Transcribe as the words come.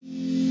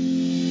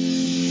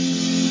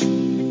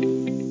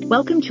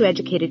Welcome to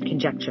Educated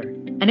Conjecture,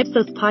 an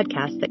Ipsos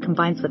podcast that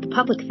combines what the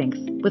public thinks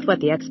with what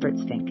the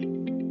experts think.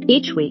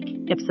 Each week,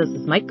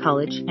 Ipsos' Mike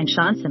College and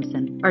Sean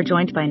Simpson are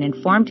joined by an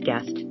informed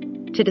guest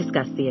to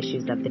discuss the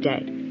issues of the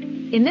day.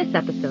 In this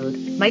episode,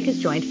 Mike is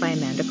joined by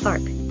Amanda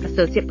Clark,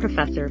 Associate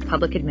Professor,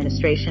 Public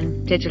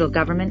Administration, Digital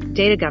Government,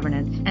 Data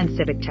Governance, and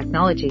Civic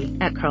Technology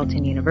at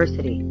Carleton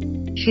University.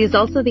 She is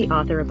also the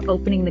author of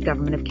Opening the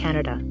Government of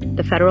Canada,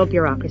 the Federal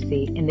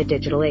Bureaucracy in the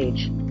Digital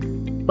Age.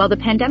 While the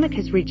pandemic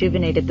has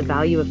rejuvenated the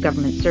value of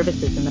government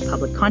services in the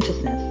public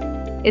consciousness,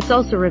 it's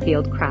also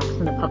revealed cracks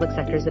in the public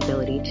sector's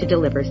ability to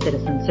deliver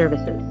citizen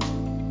services.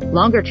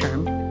 Longer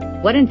term,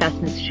 what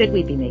investments should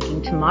we be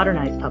making to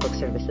modernize public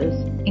services,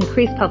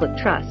 increase public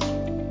trust,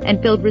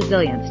 and build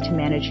resilience to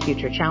manage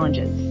future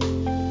challenges?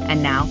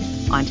 And now,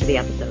 on to the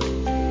episode.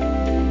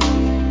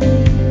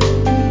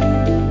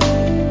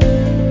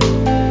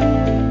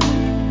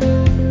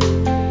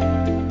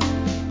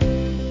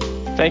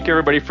 Thank you,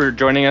 everybody, for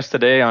joining us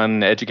today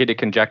on Educated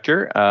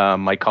Conjecture.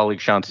 My colleague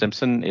Sean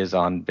Simpson is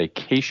on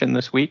vacation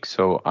this week,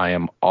 so I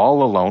am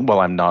all alone.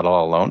 Well, I'm not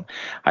all alone.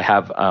 I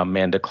have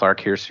Amanda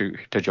Clark here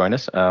to join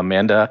us.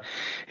 Amanda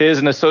is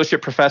an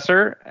associate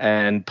professor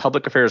and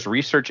public affairs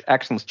research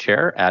excellence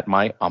chair at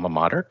my alma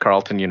mater,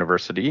 Carleton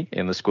University,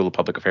 in the School of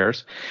Public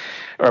Affairs,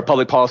 or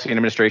Public Policy and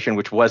Administration,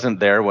 which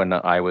wasn't there when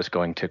I was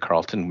going to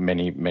Carleton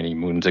many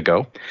moons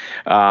ago.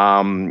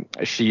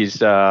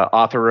 She's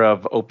author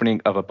of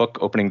a book,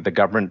 Opening the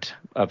Government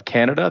of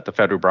Canada, the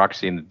Federal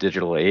Bureaucracy in the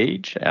Digital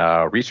Age,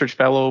 research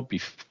fellow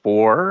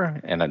before,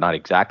 and not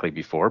exactly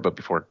before, but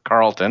before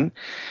Carleton.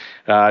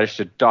 She's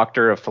a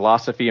doctor of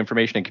philosophy,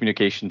 information, and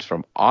communications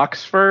from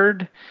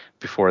Oxford.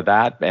 Before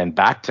that, and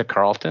back to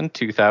Carleton,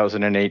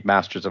 2008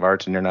 Masters of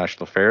Arts in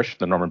International Affairs from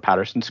the Norman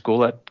Paterson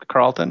School at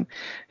Carleton.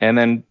 And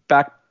then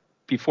back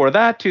before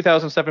that,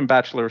 2007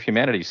 Bachelor of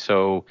Humanities.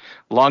 So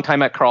long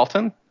time at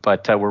Carleton,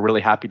 but we're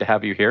really happy to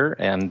have you here.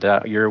 And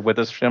you're with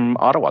us from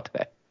Ottawa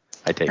today,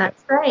 I take it.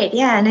 That's right.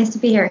 Yeah, nice to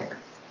be here.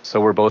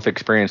 So we're both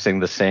experiencing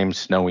the same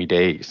snowy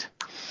days.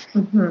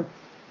 Mm-hmm.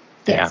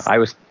 Yes.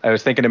 Yeah, I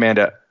was thinking,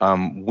 Amanda,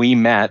 we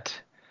met,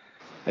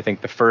 I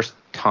think, the first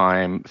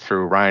time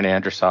through Ryan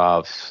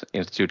Andrusov's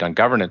Institute on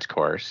Governance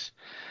course,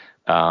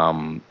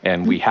 and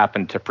we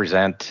happened to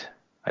present,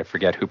 I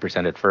forget who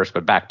presented first,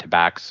 but back to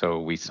back, so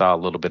we saw a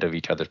little bit of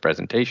each other's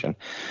presentation,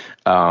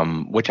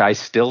 which I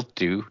still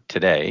do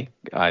today.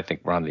 I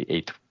think we're on the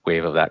 8th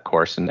wave of that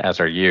course, and as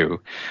are you.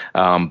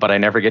 But I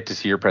never get to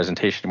see your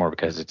presentation anymore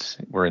because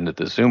we're into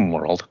the Zoom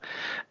world.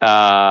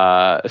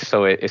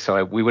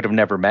 So we would have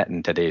never met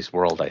in today's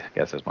world, I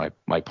guess is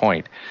my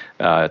point.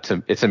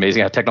 It's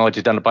amazing how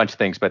technology's done a bunch of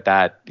things, but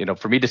that,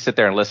 for me to sit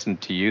there and listen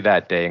to you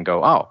that day and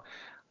go, oh,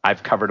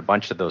 I've covered a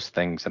bunch of those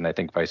things, and I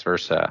think vice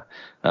versa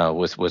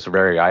was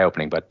very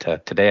eye-opening. But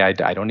today I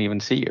don't even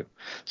see you.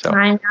 So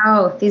I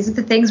know these are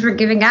the things we're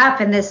giving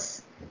up, and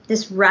this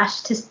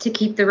rush to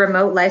keep the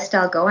remote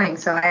lifestyle going.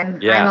 So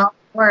I'm all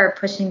for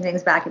pushing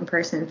things back in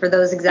person for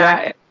those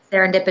exact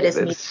serendipitous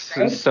meetings.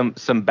 Right?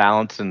 Some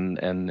balance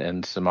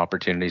and some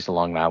opportunities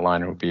along that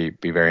line would be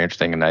very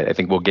interesting. And I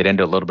think we'll get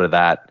into a little bit of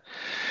that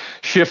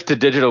shift to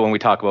digital when we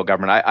talk about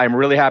government. I'm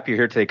really happy you're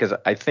here today because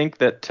I think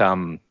that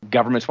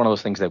government's one of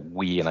those things that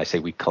we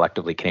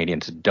collectively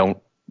Canadians don't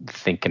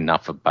think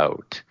enough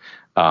about.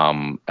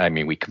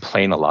 We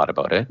complain a lot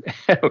about it.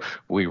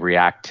 We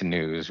react to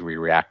news, we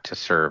react to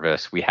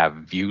service, we have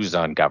views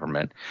on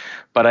government,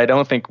 but I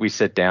don't think we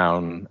sit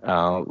down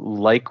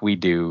like we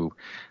do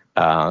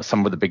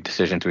some of the big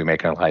decisions we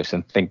make in our lives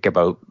and think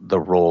about the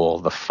role,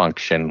 the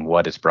function,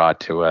 what is brought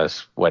to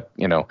us, what,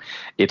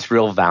 its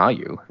real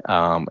value.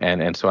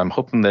 And so I'm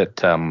hoping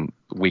that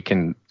we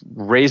can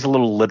raise a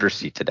little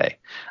literacy today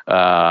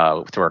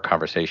through our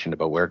conversation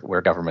about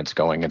where government's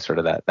going and sort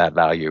of that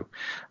value.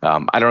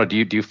 I don't know.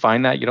 Do you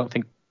find that? You don't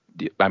think?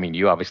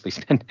 You obviously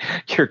spend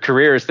your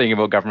career is thinking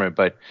about government,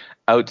 but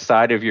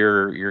outside of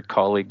your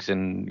colleagues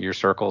and your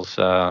circles,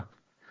 do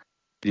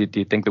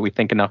you think that we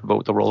think enough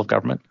about the role of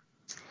government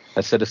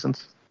as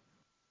citizens?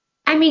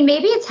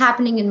 Maybe it's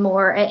happening in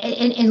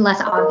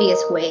less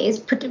obvious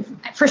ways.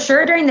 For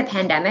sure, during the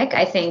pandemic,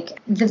 I think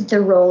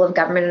the role of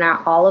government in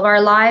all of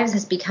our lives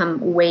has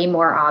become way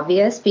more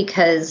obvious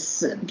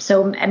because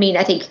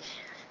I think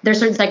there's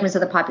certain segments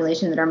of the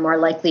population that are more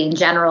likely in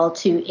general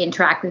to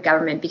interact with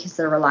government because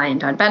they're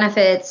reliant on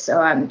benefits,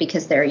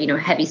 because they're,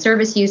 heavy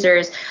service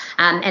users.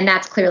 And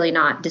that's clearly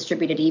not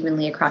distributed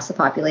evenly across the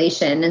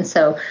population. And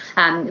so,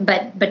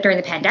 but during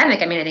the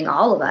pandemic, I think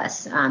all of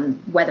us,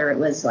 whether it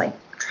was like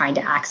trying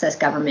to access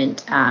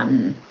government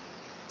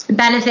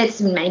benefits,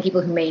 many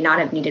people who may not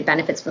have needed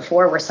benefits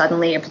before were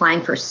suddenly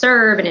applying for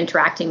CERB and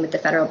interacting with the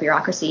federal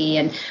bureaucracy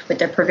and with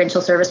their provincial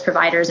service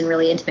providers in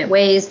really intimate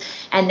ways.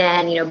 And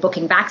then,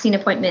 booking vaccine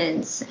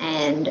appointments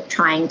and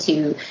trying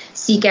to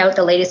seek out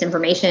the latest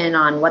information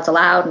on what's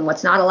allowed and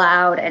what's not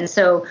allowed. And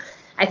so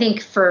I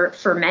think for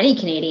many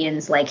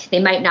Canadians,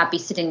 they might not be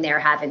sitting there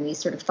having these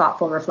sort of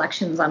thoughtful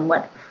reflections on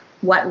what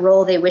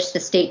role they wish the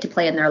state to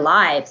play in their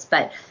lives.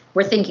 But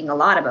we're thinking a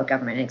lot about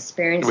government and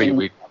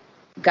experiencing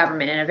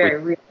government in a very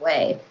real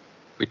way.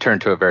 We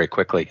turned to it very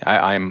quickly.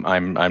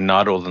 I'm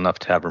not old enough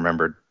to have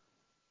remembered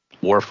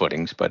war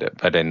footings,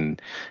 but in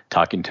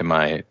talking to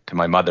my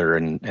mother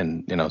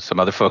and some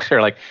other folks,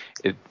 they're like,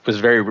 it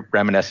was very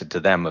reminiscent to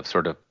them of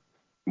sort of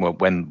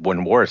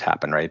when wars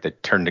happen, right?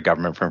 That turned to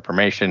government for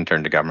information,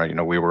 turned to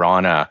government. We were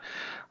on a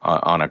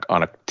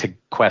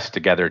quest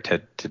together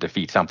to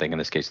defeat something, in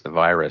this case the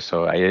virus.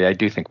 So I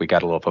do think we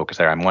got a little focus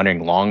there. I'm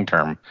wondering long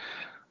term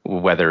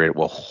whether it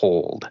will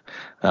hold,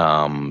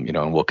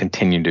 and we'll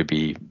continue to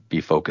be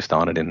focused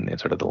on it in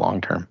sort of the long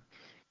term.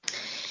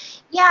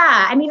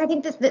 Yeah, I mean, I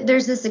think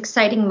there's this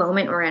exciting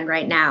moment we're in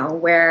right now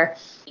where,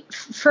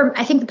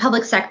 I think the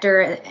public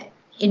sector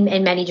in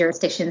many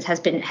jurisdictions has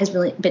been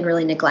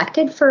really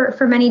neglected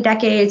for many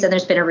decades, and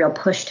there's been a real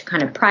push to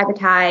kind of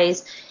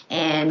privatize.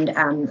 And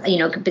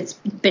it's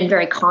been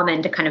very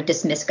common to kind of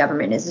dismiss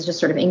government as just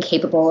sort of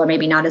incapable or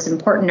maybe not as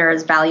important or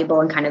as valuable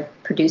in kind of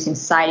producing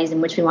societies in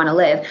which we want to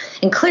live.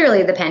 And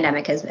clearly, the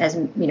pandemic has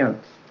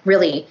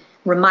really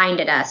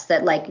reminded us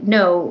that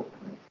no.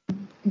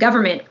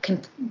 Government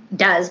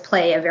does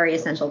play a very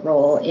essential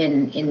role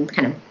in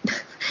kind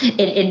of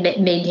in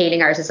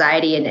maintaining our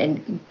society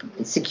and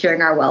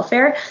securing our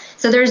welfare.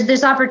 So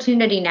there's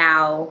opportunity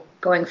now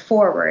going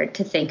forward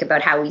to think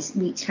about how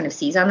we kind of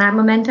seize on that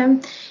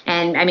momentum.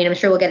 And I mean, I'm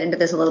sure we'll get into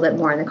this a little bit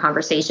more in the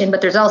conversation, but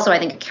there's also, I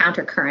think, a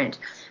countercurrent,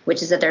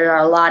 which is that there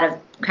are a lot of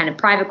kind of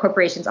private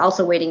corporations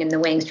also waiting in the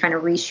wings, trying to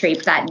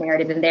reshape that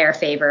narrative in their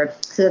favor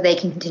so that they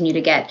can continue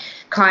to get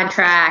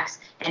contracts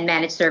and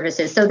managed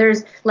services. So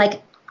there's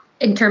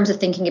in terms of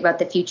thinking about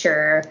the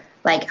future,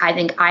 I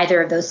think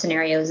either of those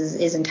scenarios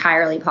is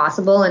entirely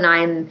possible. And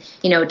I'm,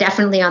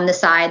 definitely on the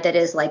side that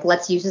is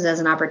let's use this as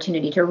an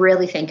opportunity to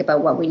really think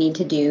about what we need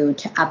to do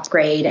to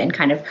upgrade and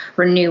kind of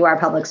renew our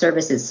public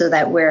services so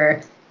that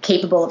we're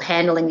capable of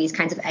handling these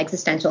kinds of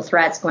existential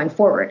threats going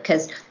forward.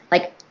 Because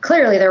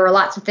clearly there were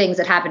lots of things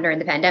that happened during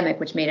the pandemic,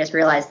 which made us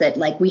realize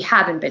that we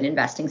haven't been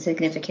investing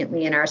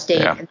significantly in our state,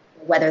 yeah.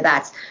 Whether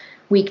that's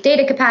weak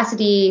data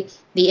capacity,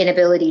 the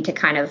inability to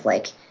kind of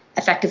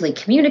effectively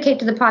communicate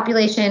to the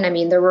population. I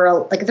mean, there were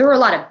a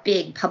lot of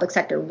big public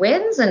sector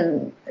wins,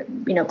 and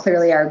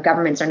clearly our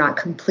governments are not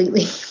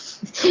completely.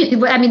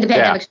 I mean, the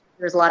pandemic,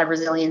 there's a lot of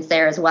resilience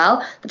there as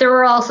well, but there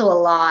were also a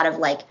lot of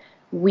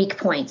weak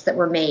points that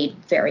were made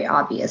very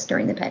obvious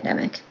during the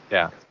pandemic.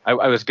 Yeah, I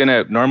was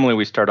gonna. Normally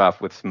we start off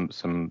with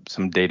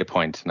some data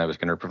points, and I was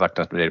gonna reflect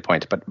on some data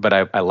points, but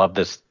I love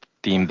this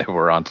theme that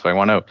we're on, so I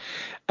want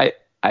to.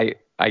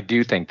 I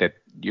do think that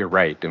you're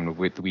right. And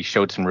we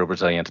showed some real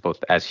resilience,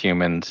 both as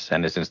humans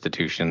and as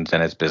institutions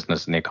and as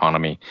business and the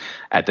economy.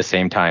 At the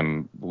same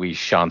time, we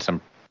shone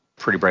some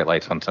pretty bright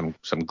lights on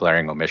some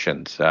glaring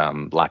omissions,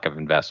 lack of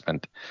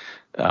investment.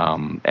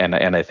 And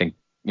I think,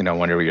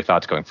 wonder your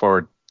thoughts going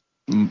forward,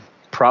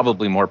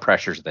 probably more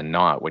pressures than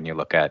not when you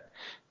look at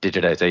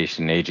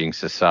digitization, aging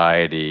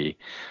society,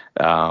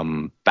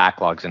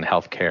 backlogs in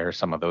healthcare,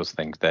 some of those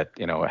things that,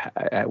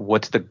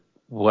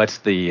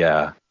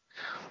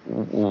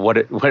 what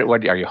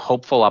are you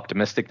hopeful,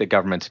 optimistic that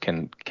governments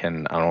can I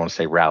don't want to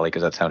say rally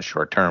because that sounds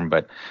short term,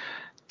 but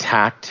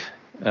tact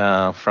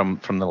from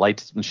the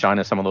lights and shine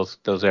in some of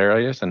those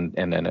areas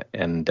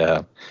and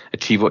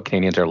achieve what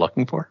Canadians are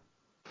looking for?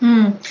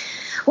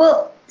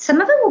 Well, some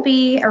of it will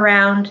be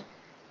around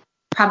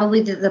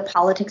probably the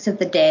politics of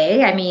the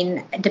day. I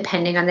mean,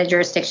 depending on the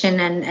jurisdiction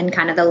and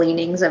kind of the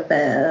leanings of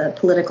the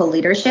political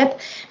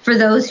leadership. For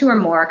those who are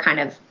more kind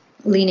of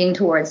leaning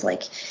towards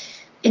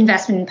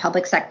investment in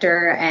public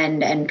sector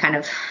and kind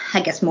of,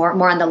 I guess, more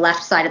on the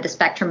left side of the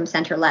spectrum,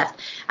 center left.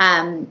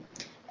 I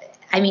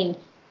mean,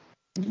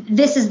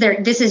 this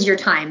is your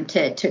time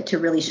to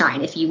really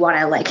shine if you want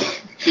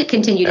to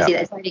continue to see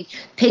that. So I think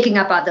picking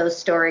up on those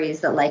stories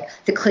that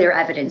the clear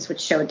evidence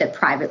which showed that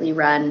privately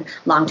run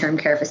long-term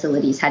care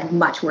facilities had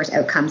much worse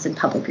outcomes than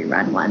publicly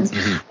run ones,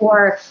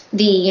 or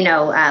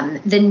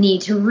the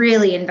need to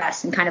really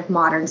invest in kind of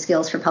modern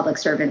skills for public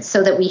servants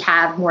so that we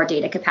have more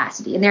data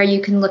capacity. And there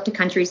you can look to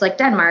countries like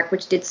Denmark,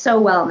 which did so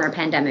well in their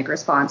pandemic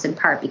response, in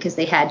part because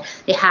they had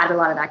a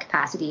lot of that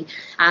capacity.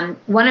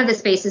 One of the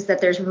spaces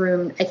that there's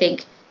room, I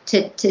think,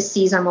 to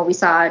seize on what we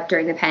saw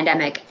during the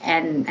pandemic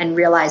and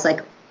realize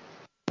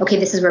okay,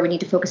 this is where we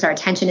need to focus our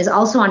attention is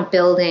also on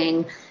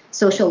building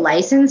social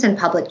license and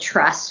public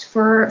trust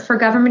for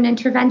government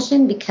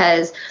intervention,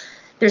 because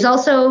there's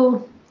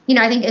also,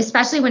 I think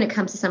especially when it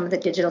comes to some of the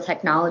digital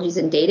technologies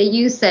and data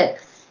use that,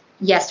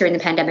 yes, during the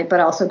pandemic, but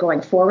also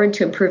going forward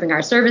to improving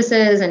our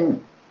services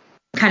and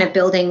kind of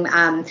building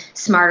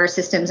smarter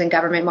systems in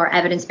government, more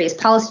evidence-based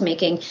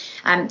policymaking.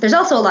 There's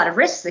also a lot of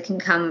risks that can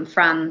come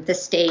from the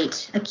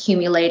state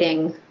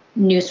accumulating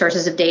new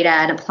sources of data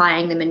and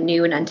applying them in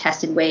new and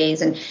untested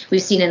ways. And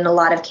we've seen in a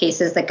lot of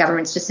cases that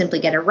governments just simply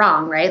get it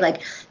wrong, right?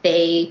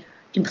 They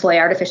employ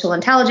artificial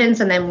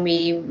intelligence, and then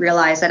we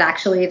realize that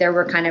actually there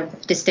were kind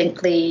of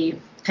distinctly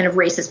kind of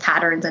racist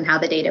patterns in how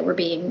the data were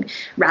being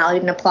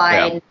rallied and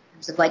applied in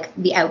terms of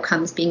the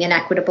outcomes being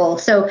inequitable.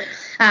 So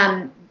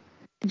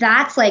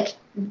that's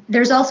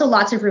there's also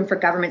lots of room for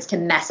governments to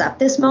mess up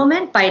this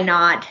moment by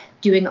not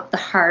doing the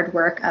hard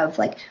work of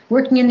like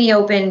working in the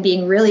open,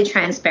 being really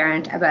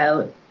transparent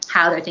about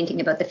how they're thinking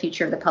about the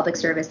future of the public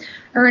service,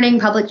 earning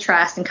public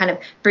trust and kind of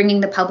bringing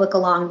the public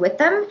along with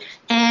them,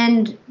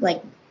 and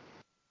like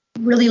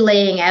really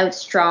laying out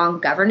strong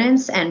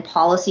governance and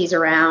policies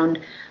around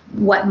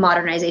what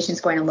modernization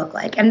is going to look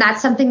like. And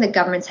that's something that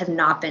governments have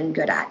not been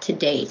good at to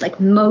date. Like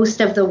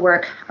most of the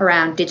work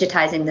around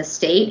digitizing the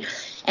state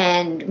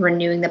and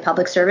renewing the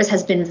public service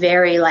has been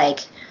very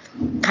like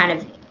kind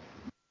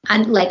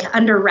of like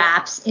under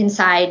wraps,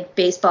 inside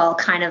baseball,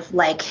 kind of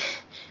like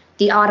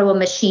the Ottawa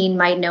machine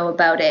might know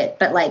about it,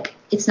 but like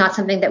it's not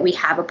something that we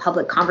have a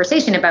public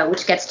conversation about,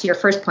 which gets to your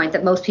first point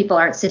that most people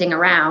aren't sitting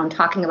around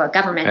talking about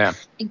government.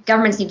 Yeah.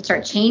 Governments need to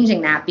start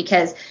changing that,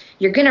 because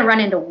you're going to run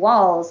into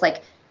walls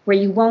like where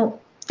you won't,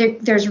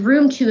 there's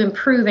room to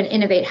improve and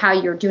innovate how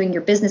you're doing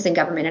your business in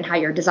government and how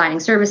you're designing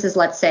services,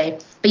 let's say,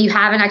 but you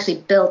haven't actually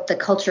built the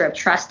culture of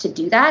trust to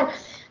do that.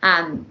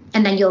 And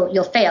then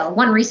you'll fail.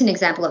 One recent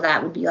example of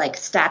that would be like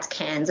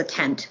StatsCan's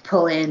attempt to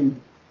pull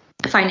in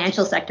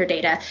financial sector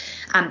data,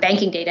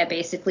 banking data,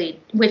 basically,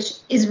 which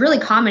is really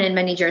common in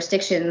many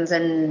jurisdictions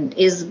and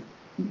is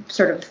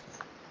sort of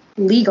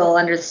legal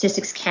under the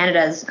Statistics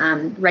Canada's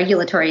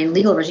regulatory and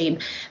legal regime.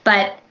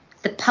 But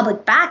the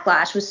public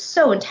backlash was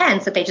so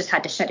intense that they just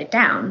had to shut it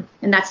down.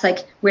 And that's like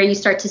where you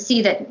start to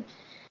see that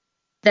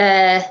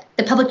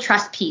the public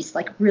trust piece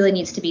like really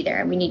needs to be there.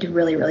 And we need to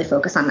really, really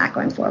focus on that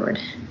going forward.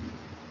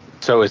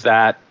 So is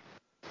that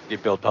you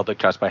build public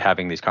trust by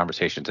having these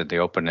conversations in the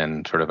open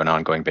and sort of an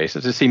ongoing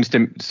basis? It seems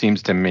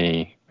to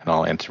me, and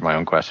I'll answer my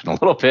own question a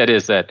little bit,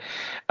 is that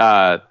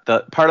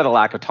the part of the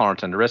lack of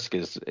tolerance and risk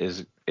is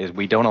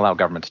we don't allow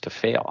governments to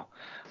fail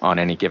on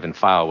any given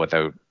file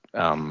without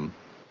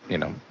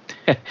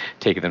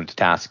taking them to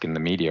task in the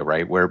media,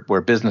 right?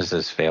 Where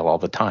businesses fail all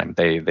the time.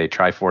 They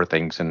try 4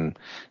 things and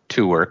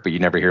 2 work, but you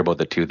never hear about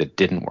the 2 that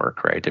didn't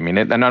work, right? I mean,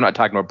 and I'm not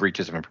talking about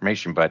breaches of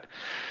information, but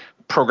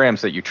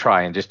programs that you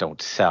try and just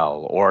don't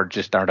sell or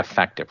just aren't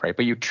effective, right?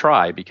 But you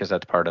try because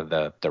that's part of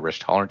the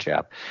risk tolerance you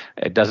have.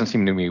 It doesn't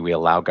seem to me we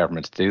allow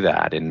governments to do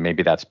that, and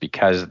maybe that's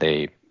because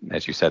they,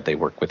 as you said, they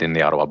work within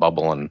the Ottawa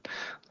bubble and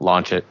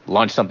launch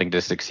something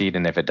to succeed,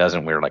 and if it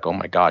doesn't, we're like, oh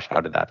my gosh,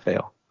 how did that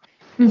fail?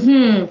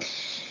 Mm-hmm.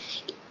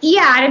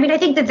 Yeah, I mean, I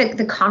think that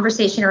the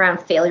conversation around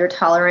failure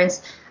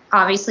tolerance,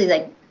 obviously,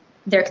 like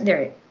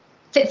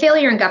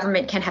failure in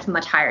government can have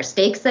much higher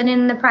stakes than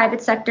in the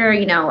private sector.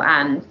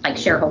 Like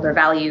shareholder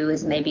value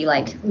is maybe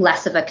like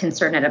less of a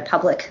concern at a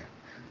public,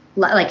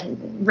 like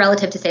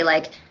relative to say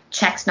like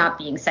checks not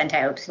being sent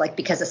out, like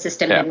because the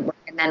system didn't work,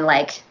 and then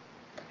like,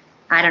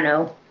 I don't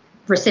know,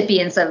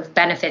 recipients of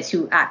benefits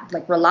who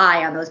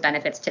rely on those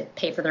benefits to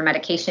pay for their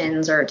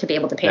medications or to be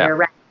able to pay their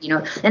rent,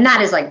 and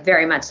that is like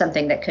very much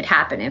something that could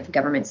happen if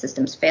government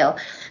systems fail.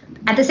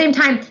 At the same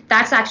time,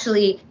 that's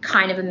actually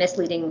kind of a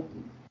misleading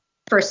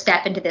first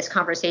step into this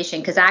conversation,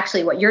 because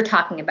actually what you're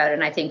talking about,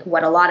 and I think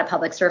what a lot of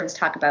public servants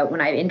talk about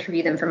when I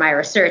interview them for my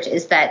research,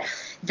 is that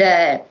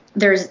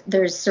there's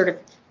sort of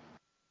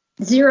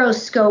zero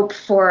scope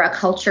for a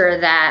culture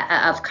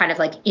of kind of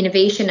like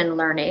innovation and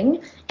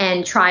learning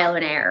and trial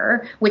and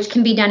error, which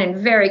can be done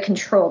in very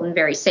controlled and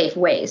very safe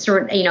ways. So,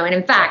 and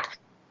in fact,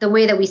 the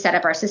way that we set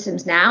up our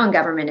systems now in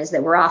government is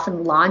that we're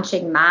often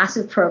launching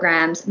massive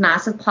programs,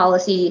 massive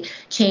policy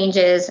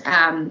changes,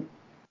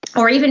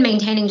 or even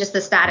maintaining just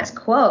the status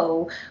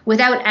quo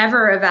without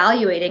ever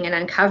evaluating and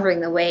uncovering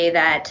the way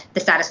that the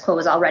status quo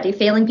is already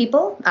failing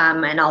people,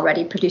 and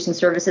already producing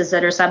services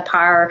that are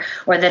subpar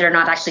or that are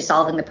not actually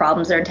solving the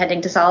problems they're intending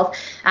to solve.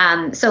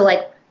 So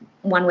like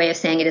one way of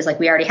saying it is like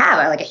we already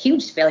have a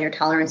huge failure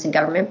tolerance in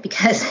government,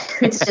 because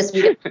it's just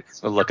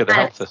well, look at the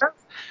health system.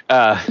 Look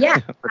at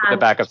the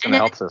backups in the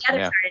health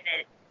system.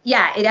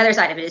 The other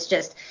side of it is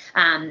just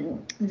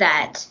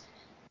that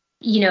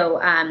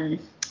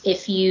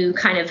if you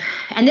kind of,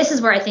 and this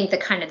is where I think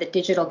the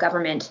digital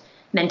government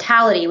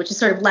mentality, which is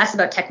sort of less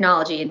about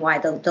technology and why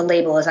the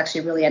label is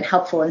actually really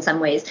unhelpful in some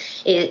ways,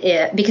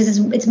 because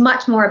it's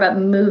much more about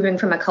moving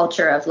from a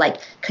culture of like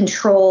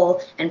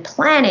control and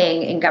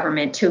planning in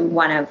government to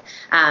one of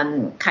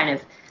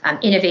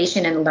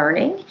innovation and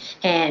learning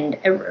and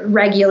a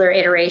regular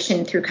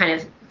iteration through kind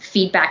of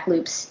feedback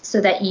loops,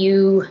 so that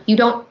you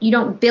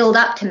don't build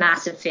up to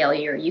massive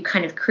failure. You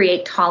kind of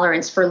create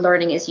tolerance for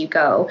learning as you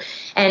go,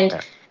 and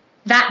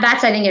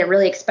that's I think a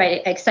really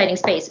exciting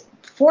space.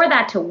 For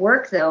that to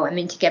work, though, I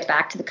mean, to get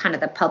back to the kind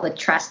of the public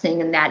trust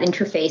thing and that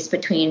interface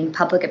between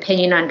public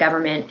opinion on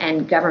government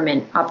and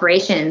government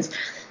operations,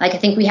 like I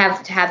think we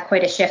have to have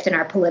quite a shift in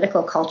our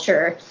political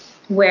culture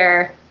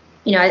where,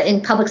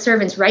 and public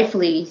servants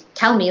rightfully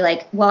tell me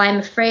like, well, I'm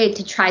afraid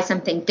to try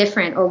something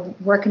different or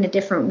work in a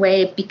different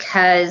way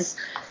because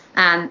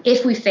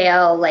if we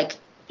fail, like,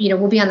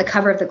 we'll be on the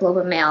cover of the Globe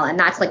and Mail, and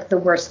that's like the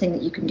worst thing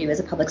that you can do as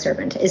a public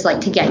servant is like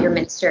to get your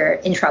minister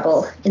in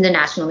trouble in the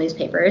national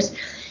newspapers.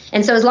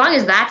 And so as long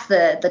as that's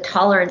the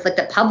tolerance, like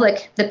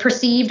the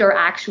perceived or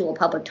actual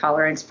public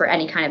tolerance for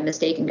any kind of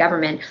mistake in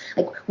government,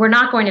 like we're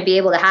not going to be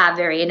able to have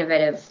very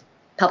innovative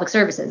public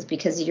services,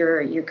 because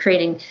you're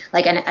creating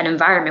like an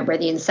environment where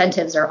the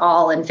incentives are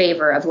all in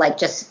favor of like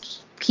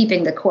just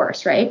keeping the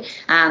course, right?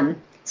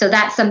 So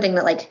that's something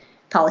that like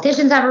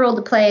politicians have a role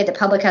to play, the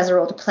public has a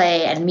role to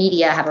play, and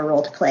media have a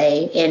role to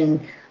play in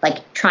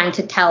like trying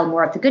to tell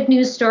more of the good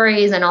news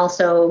stories, and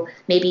also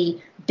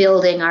maybe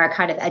building our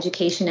kind of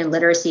education and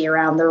literacy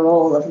around the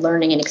role of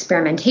learning and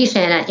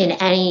experimentation in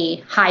any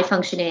high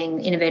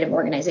functioning, innovative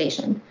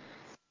organization.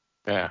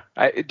 Yeah.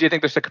 Do you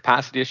think there's a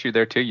capacity issue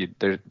there too?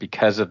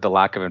 Because of the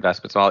lack of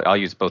investments. I'll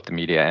use both the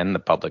media and the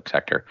public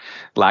sector.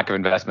 Lack of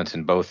investments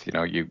in both.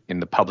 You in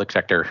the public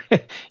sector,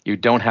 you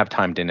don't have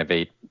time to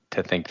innovate,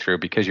 to think through,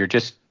 because you're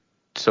just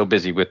so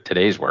busy with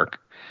today's work,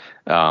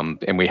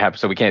 and we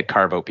can't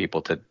carve out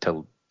people to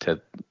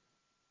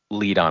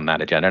lead on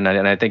that agenda.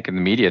 And I think in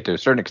the media, to a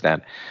certain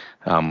extent,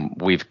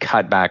 we've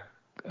cut back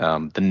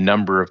the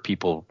number of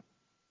people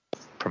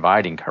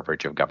providing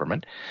coverage of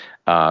government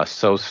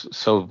so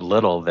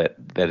little that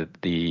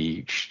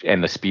the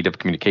speed of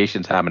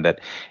communications happen, that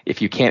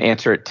if you can't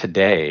answer it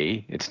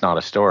today, it's not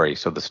a story.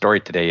 So the story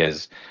today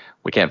is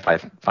we can't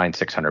find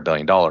 $600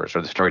 billion, or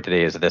the story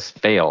today is this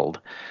failed.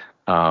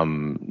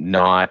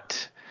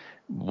 Not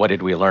what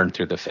did we learn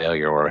through the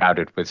failure, or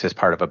was this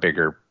part of a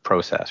bigger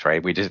process,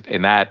 right?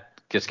 That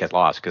just gets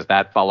lost, because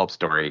that follow-up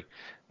story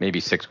maybe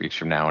 6 weeks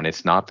from now, and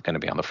it's not going to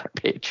be on the front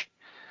page.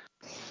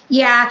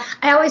 Yeah,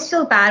 I always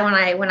feel bad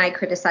when I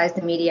criticize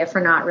the media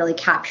for not really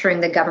capturing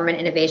the government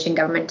innovation,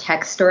 government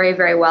tech story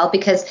very well,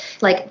 because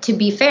like, to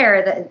be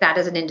fair, that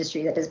is an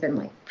industry that has been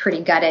like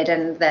pretty gutted,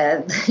 and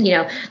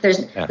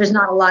there's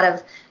not a lot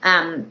of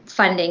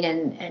funding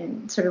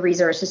and sort of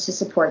resources to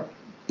support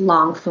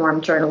long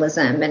form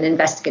journalism and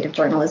investigative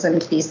journalism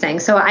to these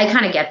things. So I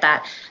kind of get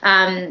that.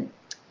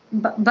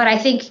 But I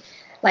think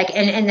like,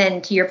 and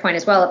then to your point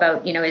as well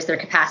about, is there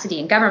capacity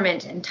in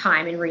government and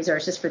time and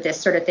resources for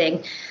this sort of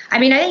thing? I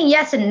mean, I think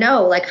yes and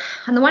no. Like,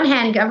 on the one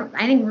hand,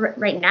 I think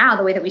right now,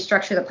 the way that we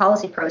structure the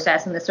policy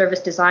process and the service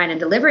design and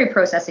delivery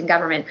process in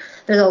government,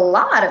 there's a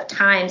lot of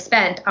time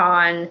spent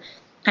on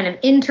kind of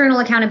internal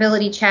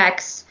accountability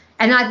checks.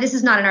 And this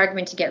is not an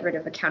argument to get rid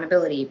of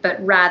accountability,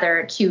 but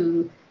rather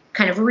to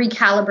kind of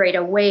recalibrate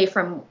away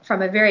from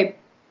a very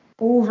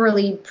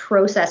overly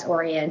process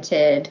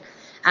oriented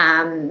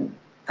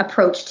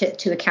approach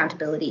to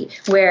accountability,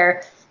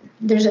 where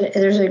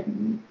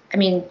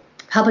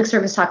public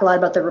servants talk a lot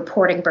about the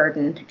reporting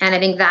burden, and I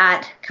think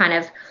that kind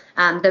of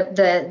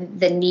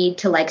the need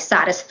to like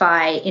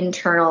satisfy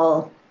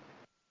internal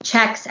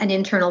checks and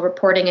internal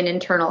reporting and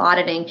internal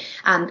auditing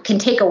can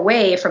take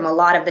away from a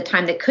lot of the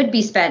time that could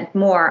be spent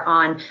more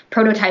on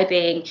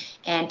prototyping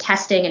and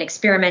testing and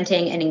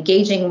experimenting and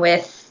engaging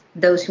with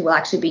those who will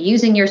actually be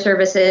using your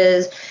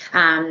services,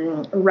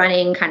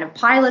 running kind of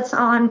pilots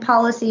on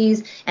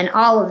policies. And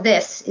all of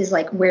this is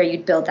like where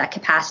you'd build that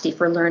capacity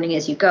for learning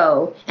as you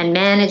go and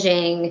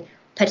managing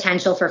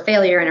potential for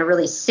failure in a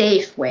really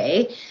safe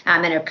way,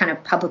 in a kind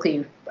of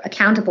publicly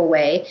accountable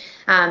way.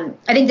 I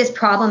think this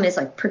problem is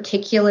like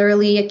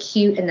particularly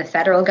acute in the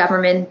federal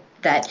government,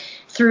 that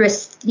through I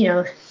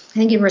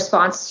think in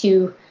response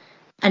to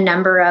a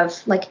number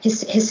of like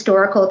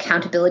historical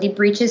accountability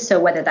breaches. So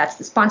whether that's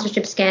the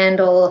sponsorship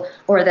scandal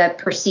or the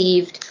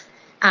perceived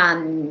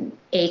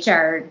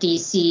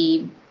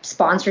HRDC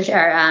sponsorship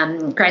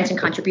grants and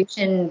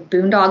contribution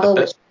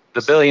boondoggle, the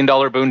 $1 billion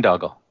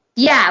boondoggle.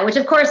 Yeah, which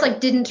of course like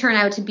didn't turn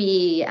out to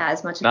be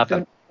as much of a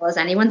boondoggle as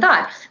anyone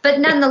thought, but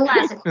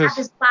nonetheless it had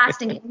this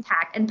lasting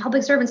impact. And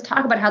public servants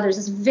talk about how there's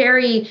this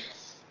very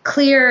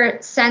clear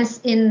sense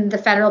in the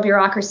federal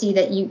bureaucracy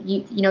that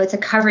you it's a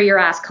cover your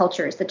ass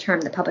culture is the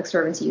term that public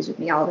servants use with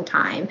me all the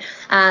time,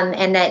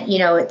 and that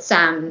it's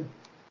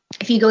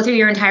if you go through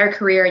your entire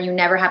career and you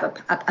never have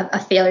a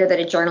failure that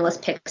a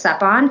journalist picks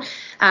up on,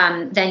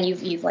 then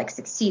you've like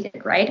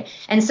succeeded, right?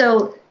 And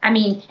so I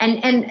mean,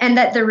 and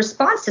that the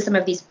response to some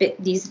of these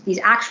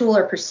actual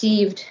or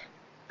perceived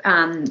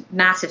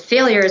massive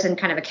failures and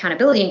kind of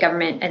accountability in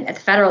government and at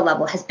the federal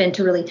level has been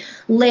to really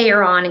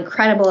layer on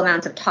incredible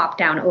amounts of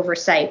top-down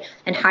oversight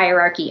and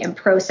hierarchy and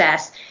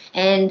process.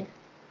 And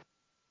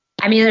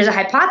I mean, there's a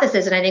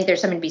hypothesis, and I think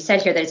there's something to be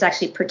said here, that it's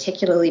actually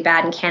particularly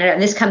bad in Canada.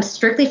 And this comes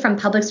strictly from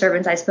public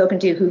servants I've spoken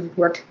to who've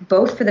worked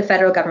both for the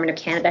federal government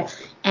of Canada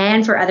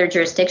and for other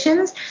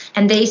jurisdictions.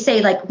 And they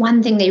say like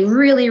one thing they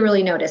really,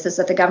 really notice is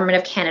that the government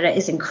of Canada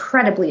is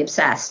incredibly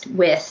obsessed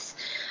with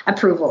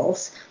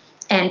approvals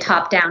and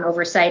top-down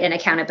oversight and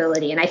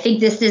accountability. And I think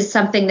this is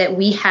something that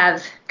we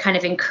have kind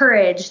of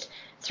encouraged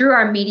through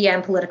our media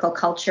and political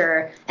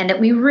culture, and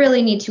that we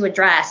really need to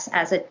address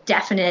as a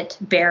definite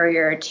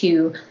barrier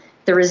to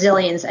the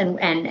resilience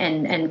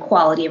and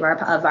quality of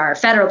our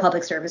federal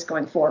public service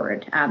going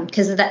forward.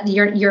 Because that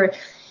you're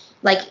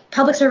like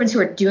public servants who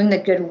are doing the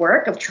good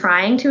work of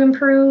trying to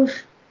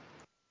improve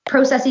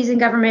processes in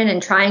government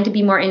and trying to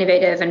be more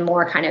innovative and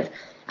more kind of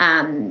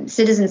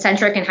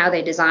citizen-centric in how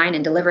they design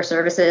and deliver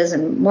services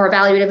and more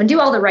evaluative and do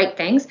all the right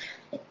things.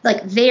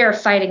 like they are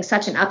fighting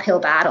such an uphill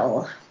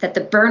battle that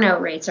the burnout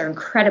rates are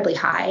incredibly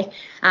high,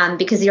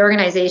 because the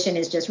organization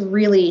is just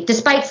really,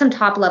 despite some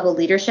top level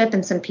leadership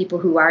and some people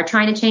who are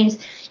trying to change,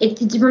 it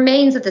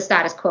remains that the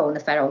status quo in the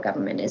federal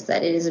government is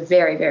that it is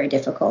very, very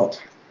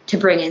difficult to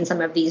bring in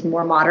some of these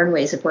more modern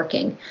ways of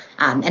working.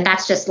 And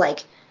that's just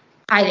like,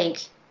 I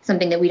think,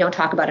 something that we don't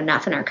talk about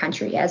enough in our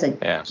country as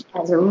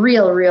a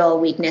real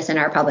weakness in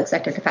our public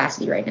sector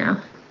capacity right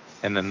now.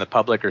 And then the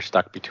public are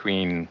stuck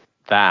between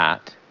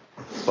that.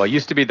 Well, it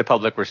used to be the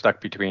public were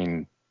stuck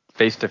between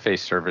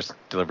face-to-face service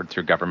delivered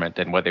through government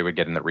and what they would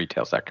get in the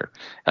retail sector.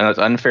 And as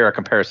unfair a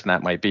comparison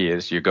that might be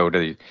is you go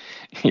to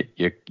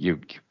you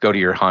go to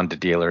your Honda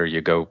dealer,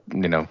 you go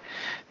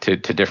to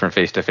different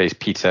face-to-face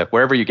pizza,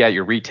 wherever you get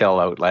your retail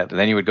outlet, and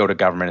then you would go to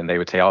government and they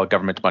would say, oh,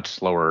 government's much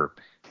slower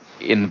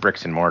in the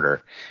bricks and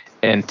mortar.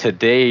 And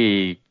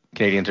today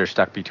Canadians are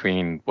stuck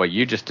between what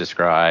you just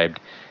described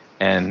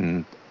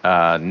and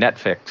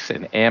Netflix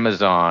and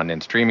Amazon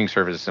and streaming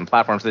services and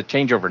platforms that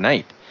change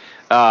overnight.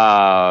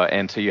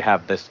 And so you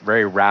have this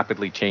very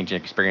rapidly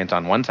changing experience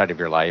on one side of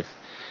your life,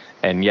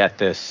 and yet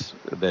this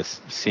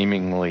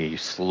seemingly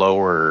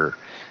slower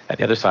at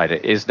the other side.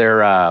 Is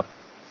there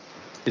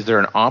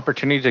an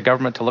opportunity to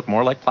government to look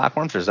more like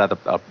platforms, or is that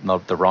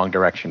the wrong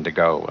direction to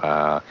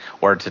go,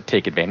 or to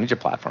take advantage of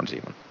platforms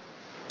even?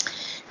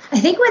 I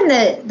think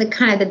when the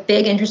kind of the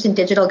big interest in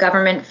digital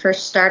government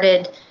first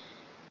started,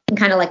 in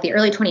kind of like the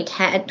early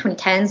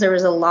 2010s, there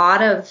was a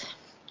lot of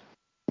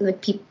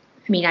like people.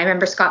 I mean, I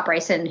remember Scott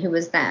Bryson, who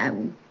was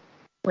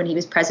when he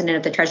was president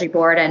of the Treasury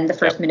Board and the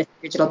first minister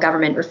of digital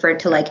government,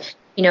 referred to like,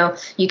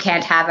 you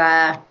can't have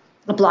a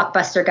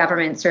blockbuster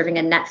government serving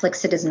a Netflix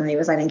citizenry,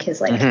 was I think his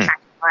like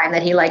line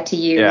that he liked to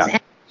use. Yeah.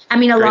 And, I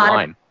mean, a Great lot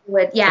line. of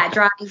would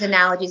draw these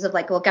analogies of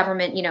like, well,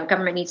 government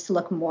needs to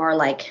look more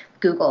like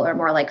Google or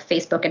more like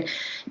Facebook. And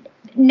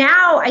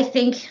now I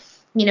think,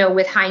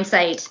 with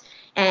hindsight,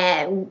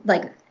 and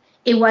like,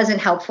 it wasn't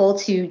helpful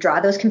to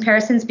draw those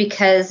comparisons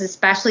because,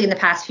 especially in the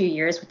past few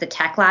years with the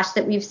techlash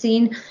that we've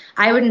seen,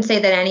 I wouldn't say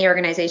that any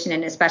organization,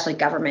 and especially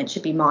government,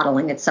 should be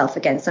modeling itself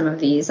against some of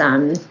these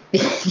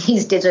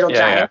these digital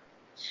giants.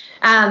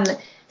 Yeah.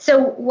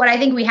 So what I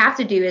think we have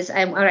to do is,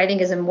 and what I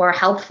think is a more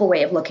helpful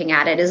way of looking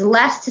at it, is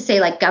less to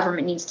say like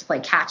government needs to play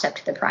catch up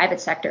to the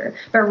private sector,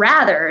 but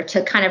rather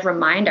to kind of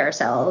remind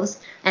ourselves,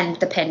 and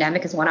the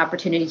pandemic is one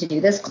opportunity to do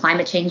this,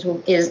 climate change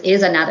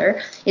is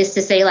another, is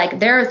to say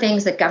like there are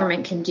things that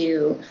government can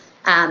do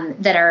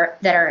that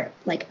are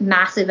like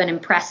massive and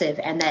impressive,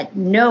 and that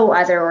no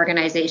other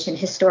organization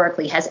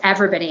historically has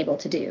ever been able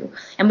to do.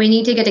 And we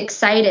need to get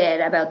excited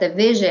about the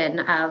vision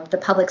of the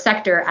public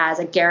sector as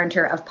a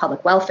guarantor of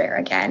public welfare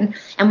again.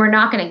 And we're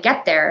not going to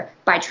get there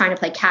by trying to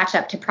play catch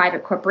up to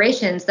private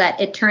corporations that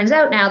it turns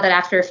out now that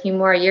after a few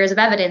more years of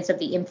evidence of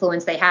the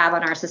influence they have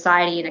on our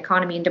society and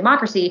economy and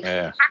democracy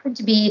happen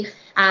to be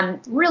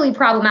really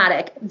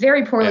problematic,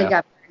 very poorly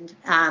governed.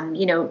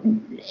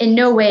 In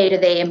no way do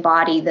they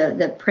embody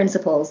the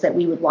principles that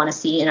we would want to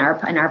see in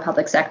our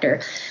public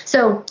sector.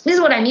 So this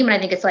is what I mean when I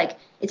think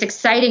it's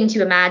exciting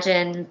to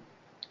imagine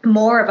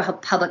more of a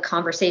public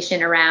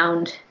conversation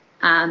around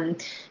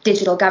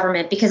digital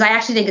government, because I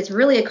actually think it's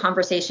really a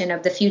conversation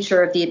of the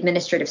future of the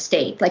administrative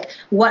state. Like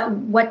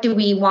what do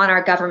we want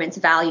our government's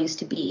values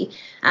to be?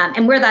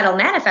 And where that'll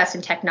manifest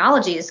in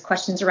technology is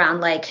questions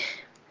around like,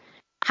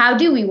 how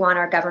do we want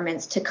our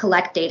governments to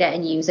collect data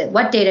and use it?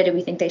 What data do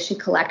we think they should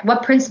collect?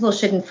 What principles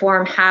should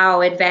inform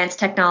how advanced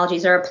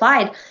technologies are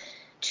applied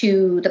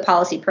to the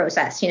policy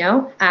process?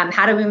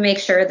 How do we make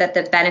sure that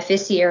the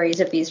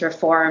beneficiaries of these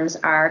reforms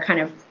are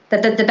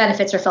that the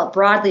benefits are felt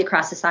broadly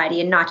across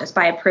society and not just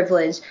by a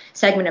privileged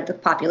segment of the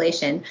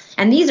population?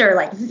 And these are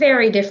like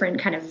very different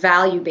kind of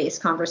value-based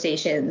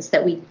conversations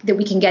that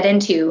we can get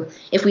into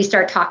if we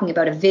start talking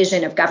about a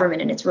vision of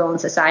government and its role in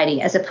society,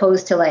 as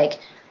opposed to like,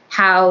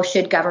 how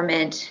should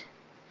government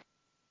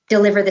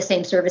deliver the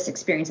same service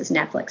experience as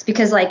Netflix?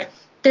 Because like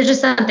there's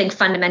just something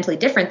fundamentally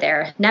different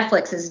there.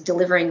 Netflix is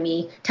delivering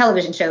me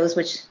television shows,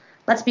 which,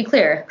 let's be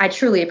clear, I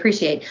truly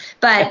appreciate,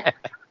 but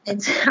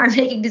are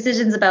making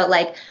decisions about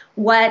like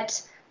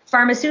what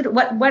pharmaceutical,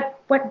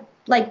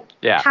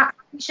 how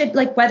we should,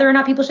 like whether or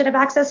not people should have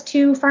access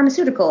to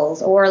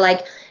pharmaceuticals, or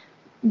like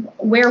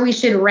where we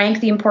should rank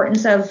the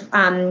importance of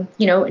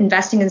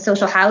investing in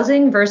social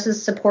housing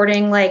versus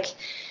supporting like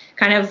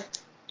kind of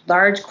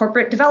large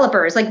corporate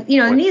developers, and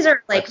these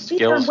are like, what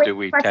skills do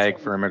we tag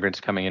for immigrants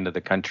coming into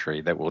the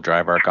country that will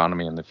drive our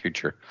economy in the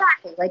future?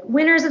 Exactly, like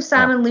winners of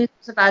some and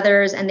losers of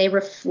others, and they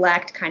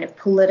reflect kind of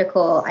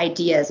political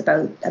ideas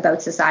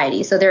about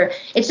society. So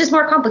it's just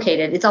more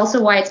complicated. It's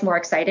also why it's more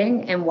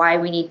exciting and why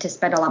we need to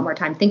spend a lot more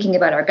time thinking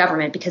about our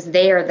government, because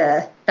they are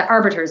the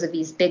arbiters of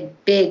these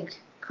big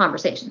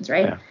conversations,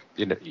 right? Yeah.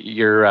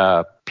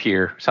 Your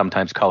peer,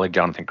 sometimes colleague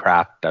Jonathan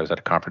Kraft, I was at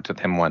a conference with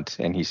him once,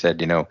 and he said,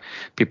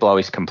 people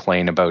always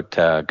complain about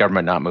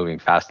government not moving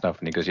fast enough.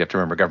 And he goes, you have to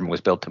remember, government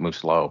was built to move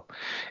slow.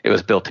 It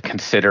was built to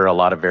consider a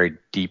lot of very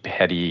deep,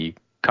 heady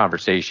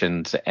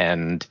conversations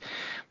and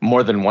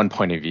more than one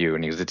point of view.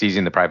 And it's easy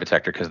in the private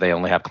sector because they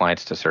only have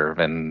clients to serve,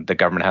 and the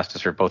government has to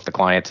serve both the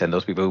clients and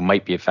those people who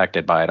might be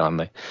affected by it on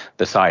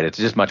the side. It's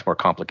just much more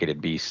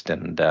complicated beast.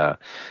 And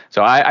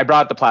so I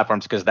brought up the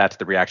platforms because that's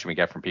the reaction we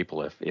get from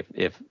people.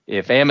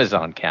 If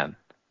Amazon can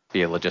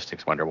be a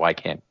logistics wonder, why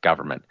can't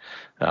government?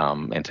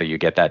 And so you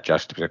get that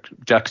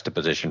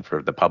juxtaposition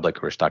for the public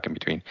who are stuck in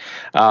between.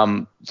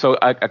 So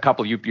a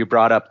couple, you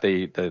brought up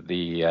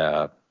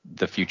the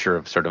future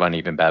of sort of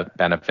uneven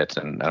benefits,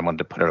 and I wanted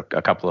to put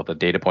a couple of the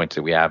data points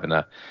that we have in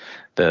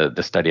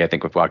the study. I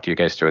think we've walked you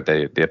guys through it,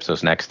 the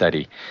Ipsos Next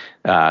study.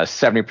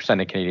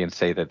 70% of Canadians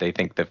say that they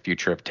think the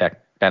future of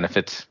tech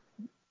benefits,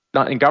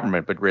 not in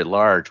government but writ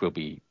large, will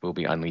be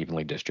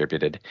unevenly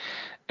distributed,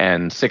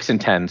 and 6 in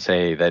 10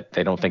 say that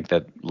they don't think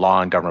that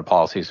law and government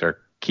policies are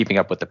keeping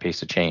up with the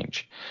pace of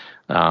change.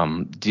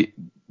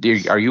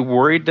 Are you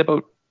worried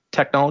about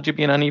technology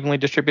being unevenly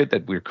distributed,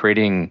 that we're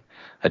creating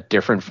a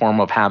different form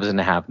of haves and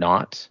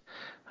have-nots?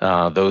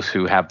 Those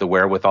who have the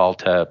wherewithal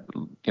to,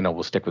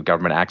 will stick with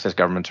government access,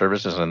 government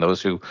services, and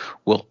those who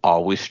will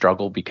always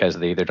struggle because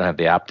they either don't have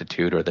the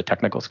aptitude or the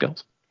technical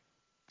skills?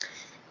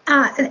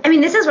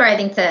 This is where I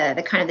think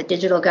the kind of the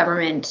digital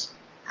government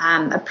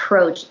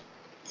approach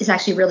is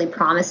actually really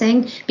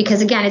promising,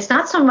 because again, it's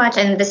not so much,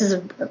 and this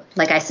is,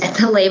 like I said,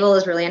 the label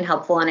is really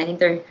unhelpful, and I think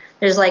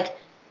there's like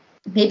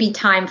maybe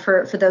time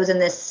for those in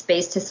this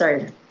space to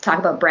sort of talk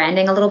about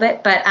branding a little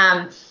bit, but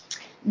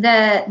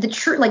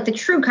the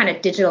true kind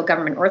of digital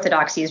government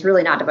orthodoxy is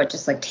really not about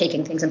just like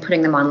taking things and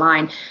putting them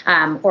online,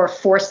 or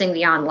forcing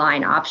the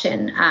online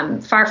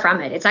option. Far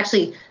from it. It's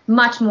actually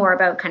much more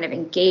about kind of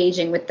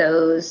engaging with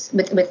those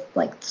with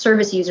like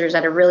service users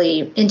at a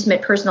really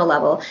intimate, personal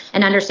level,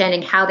 and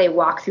understanding how they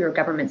walk through a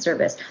government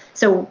service.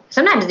 So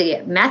sometimes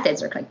the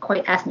methods are like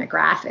quite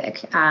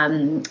ethnographic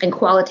and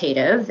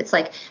qualitative. It's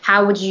like,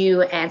 how would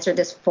you answer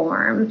this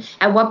form?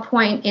 At what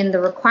point in the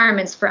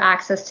requirements for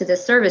access to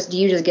this service do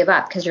you just give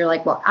up because you're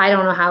like, well, I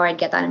don't know how I'd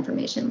get that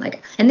information.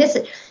 Like, and this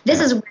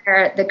is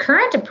where the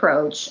current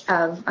approach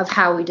of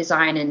how we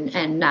design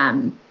and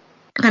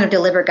kind of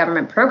deliver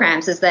government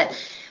programs is that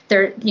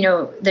there,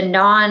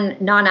 the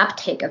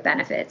non-uptake of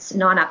benefits,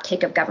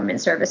 non-uptake of government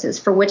services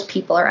for which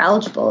people are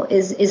eligible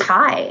is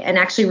high, and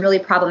actually really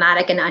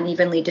problematic and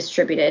unevenly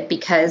distributed,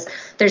 because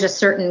there's a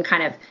certain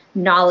kind of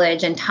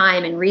knowledge and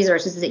time and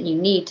resources that you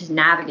need to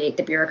navigate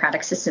the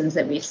bureaucratic systems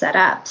that we've set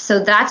up.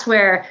 So that's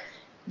where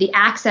the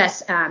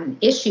access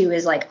issue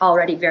is like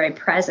already very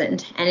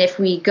present. And if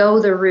we go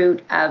the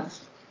route of,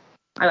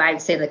 I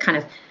would say, the kind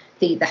of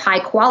the high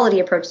quality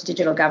approach to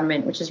digital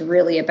government, which is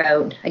really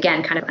about,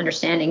 again, kind of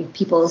understanding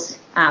people's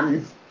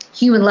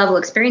human level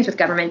experience with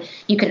government,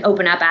 you can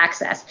open up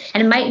access.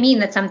 And it might mean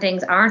that some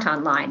things aren't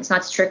online. It's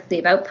not strictly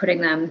about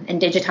putting them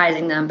and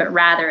digitizing them, but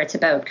rather it's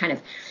about kind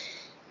of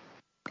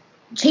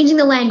changing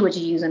the language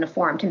you use in a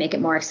form to make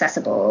it more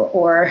accessible,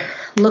 or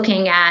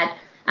looking at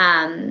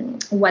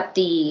what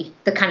the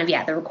kind of,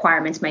 the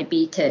requirements might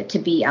be to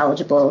be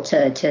eligible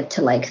to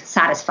like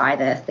satisfy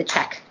the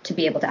check to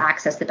be able to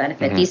access the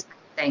benefit. Mm-hmm. These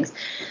things.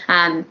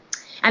 On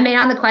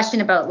the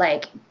question about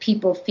like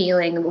people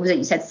feeling, what was it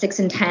you said, 6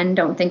 in 10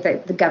 don't think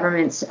that the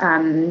government's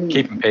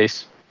keeping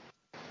pace.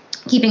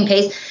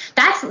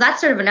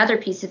 That's sort of another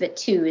piece of it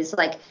too, is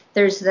like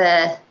there's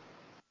the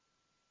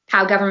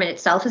how government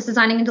itself is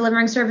designing and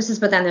delivering services,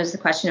 but then there's the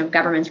question of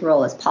government's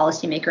role as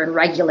policymaker and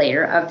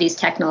regulator of these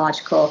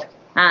technological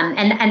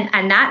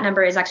and that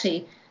number is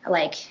actually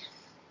like,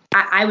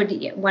 I would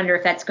wonder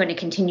if that's going to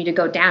continue to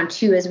go down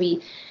too, as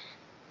we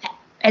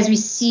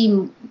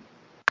see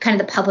kind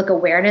of the public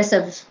awareness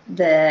of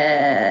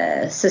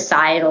the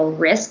societal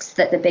risks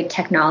that the big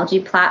technology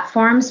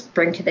platforms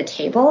bring to the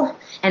table,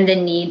 and the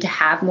need to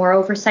have more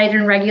oversight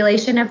and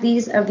regulation of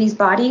these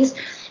bodies.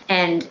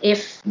 And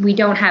if we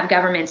don't have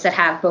governments that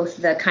have both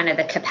the kind of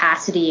the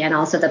capacity and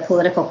also the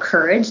political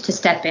courage to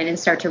step in and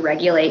start to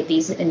regulate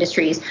these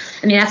industries,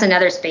 that's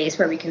another space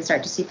where we can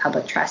start to see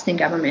public trust in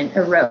government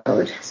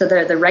erode. So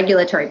the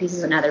regulatory piece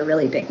is another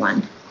really big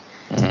one.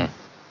 Mm-hmm.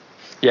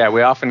 Yeah,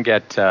 we often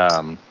get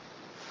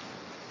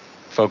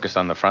focused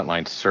on the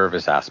frontline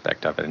service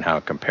aspect of it and how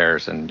it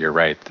compares. And you're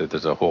right, that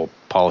there's a whole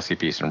policy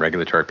piece and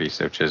regulatory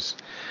piece, which is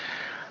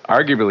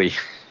arguably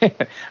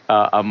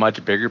a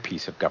much bigger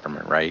piece of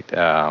government, right?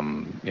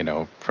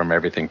 From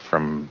everything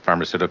from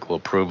pharmaceutical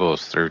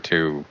approvals through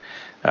to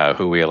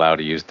who we allow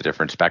to use the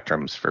different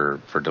spectrums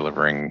for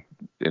delivering,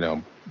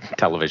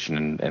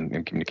 television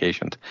and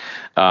communications.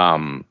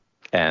 I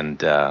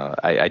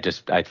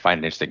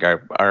find it interesting.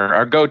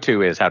 Our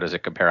go-to is, how does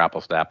it compare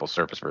apples to apples,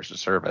 service versus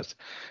service,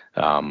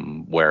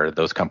 where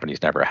those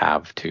companies never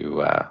have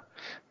to.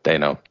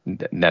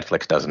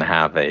 Netflix doesn't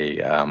have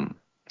a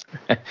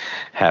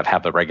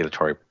have a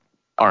regulatory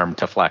arm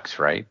to flex,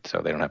 right?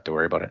 So they don't have to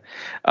worry about it.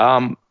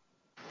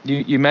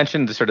 You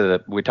mentioned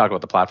we talk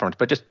about the platforms,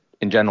 but just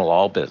in general,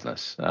 all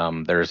business.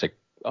 There's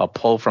a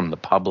pull from the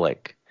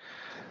public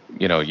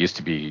used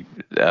to be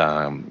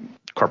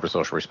corporate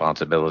social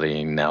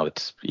responsibility. Now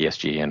it's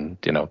ESG, and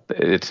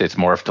it's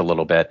morphed a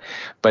little bit.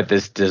 But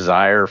this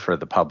desire for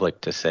the public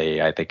to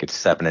say, I think it's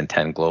 7 in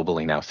 10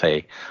 globally now,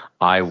 say,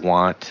 I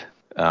want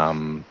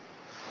the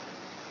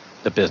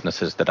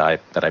businesses that I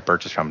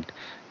purchase from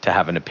to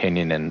have an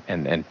opinion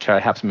and try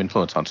to have some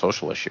influence on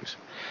social issues.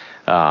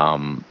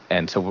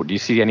 And so, do you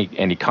see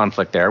any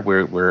conflict there?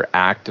 We're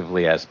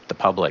actively, as the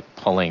public,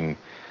 pulling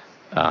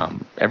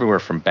everywhere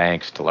from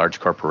banks to large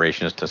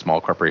corporations to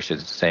small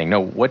corporations, saying, no,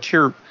 what's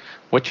your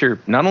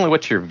not only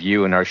what's your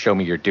view, and show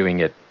me you're doing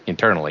it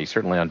internally,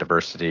 certainly on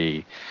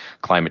diversity,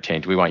 climate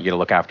change. We want you to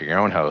look after your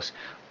own house,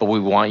 but we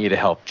want you to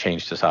help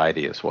change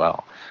society as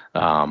well.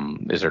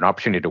 Is there an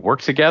opportunity to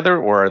work together,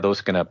 or are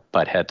those going to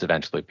butt heads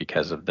eventually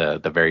because of the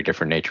very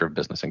different nature of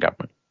business and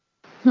government?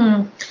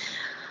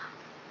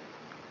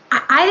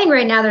 I think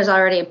right now there's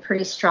already a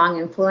pretty strong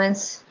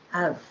influence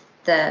of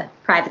the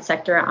private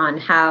sector on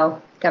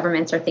how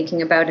governments are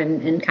thinking about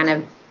and kind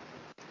of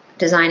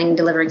designing and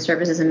delivering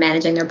services and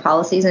managing their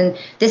policies. And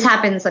this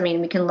happens,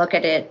 we can look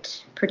at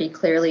it pretty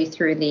clearly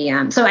through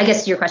the, so I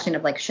guess your question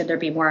of should there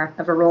be more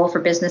of a role for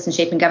business in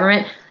shaping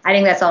government? I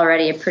think that's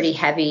already a pretty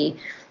heavy,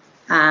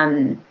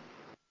 I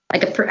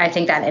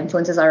think that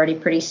influence is already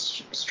pretty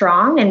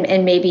strong,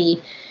 and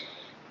maybe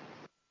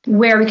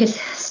where we could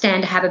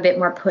stand to have a bit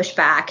more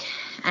pushback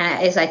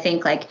is, I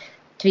think, to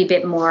be a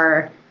bit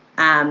more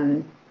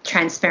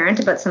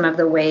transparent about some of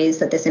the ways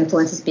that this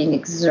influence is being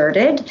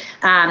exerted.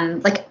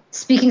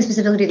 Speaking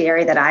specifically to the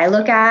area that I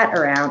look at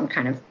around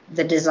kind of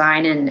the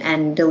design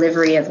and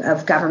delivery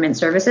of government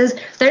services,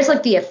 there's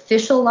the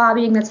official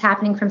lobbying that's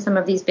happening from some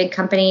of these big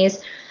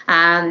companies.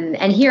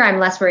 And here I'm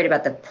less worried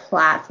about the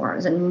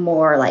platforms and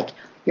more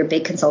your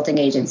big consulting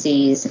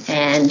agencies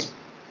and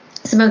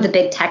some of the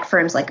big tech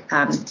firms like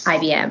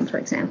IBM, for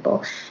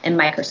example, and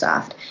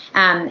Microsoft.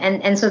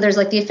 And so there's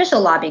the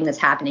official lobbying that's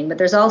happening, but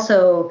there's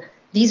also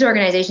these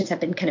organizations have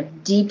been kind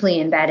of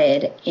deeply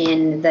embedded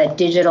in the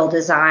digital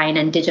design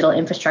and digital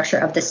infrastructure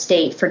of the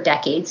state for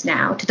decades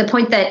now, to the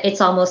point that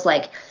it's almost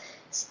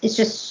it's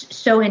just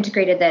so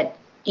integrated that,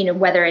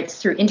 whether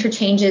it's through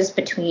interchanges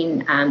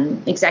between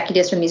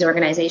executives from these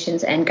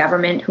organizations and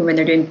government, who when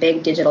they're doing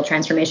big digital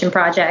transformation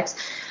projects,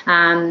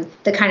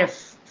 the kind of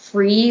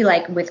free,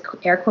 with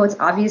air quotes,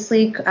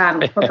 obviously,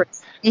 corporate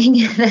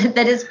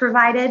that is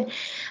provided.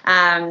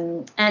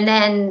 And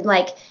then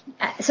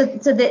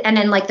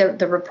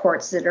the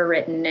reports that are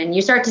written, and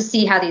you start to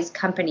see how these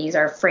companies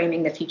are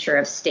framing the future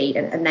of state,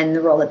 and then the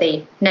role that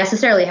they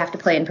necessarily have to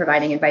play in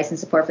providing advice and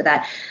support for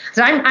that.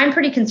 So I'm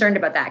pretty concerned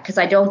about that, because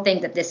I don't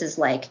think that this is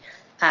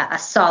a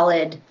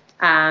solid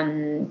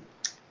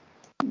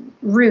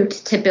route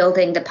to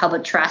building the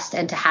public trust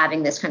and to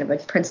having this kind of a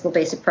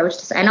principle-based approach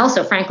to, and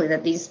also, frankly,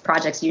 that these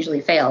projects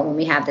usually fail when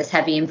we have this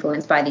heavy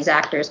influence by these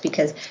actors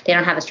because they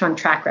don't have a strong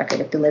track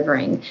record of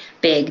delivering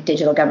big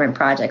digital government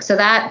projects. So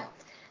that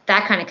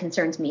kind of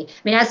concerns me.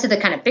 As to the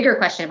kind of bigger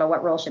question about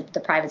what role should the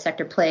private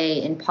sector play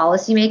in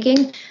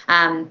policymaking,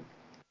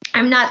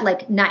 I'm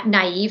not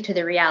naive to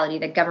the reality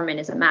that government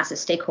is a massive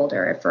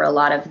stakeholder for a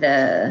lot of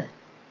the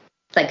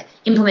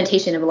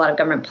implementation of a lot of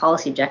government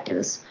policy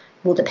objectives.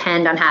 Will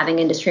depend on having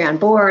industry on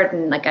board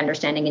and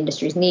understanding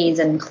industry's needs,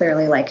 and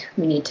clearly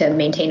we need to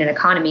maintain an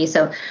economy.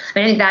 So I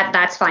think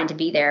that's fine to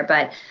be there,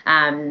 but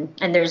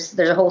and there's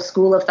a whole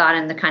school of thought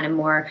in the kind of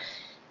more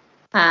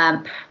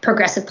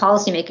progressive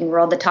policymaking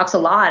world that talks a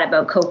lot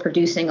about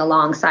co-producing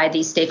alongside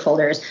these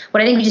stakeholders.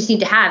 What I think we just need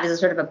to have is a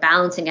sort of a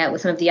balancing out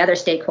with some of the other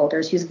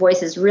stakeholders whose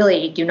voices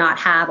really do not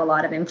have a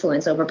lot of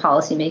influence over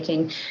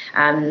policymaking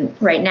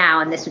right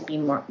now, and this would be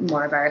more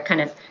of our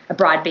kind of a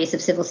broad base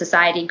of civil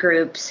society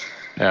groups.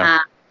 Yeah.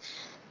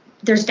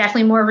 There's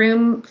definitely more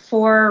room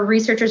for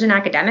researchers and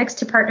academics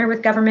to partner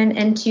with government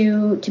and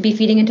to be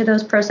feeding into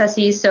those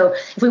processes. So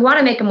if we want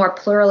to make a more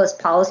pluralist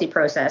policy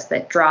process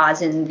that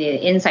draws in the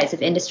insights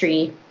of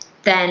industry,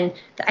 then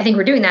I think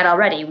we're doing that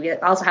already. We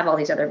also have all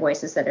these other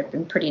voices that have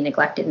been pretty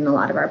neglected in a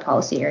lot of our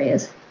policy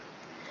areas.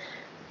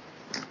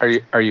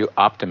 Are you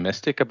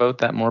optimistic about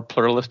that more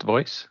pluralist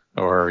voice,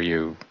 or are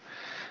you?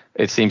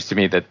 It seems to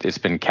me that it's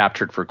been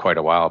captured for quite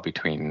a while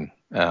between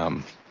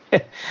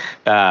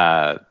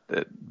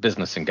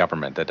business and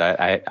government. That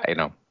I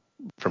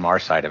from our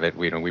side of it,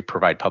 we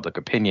provide public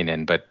opinion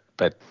in, but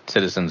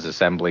citizens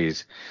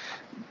assemblies,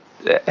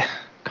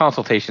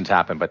 consultations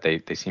happen, but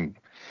they seem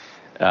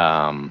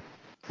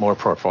more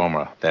pro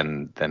forma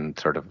than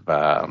sort of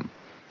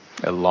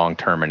long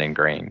term and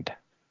ingrained.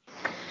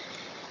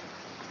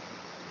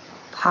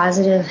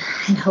 Positive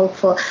and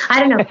hopeful.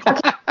 I don't know.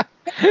 Okay.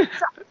 So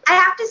I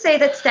have to say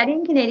that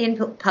studying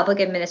Canadian public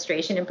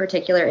administration in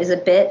particular is a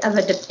bit of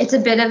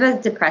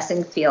a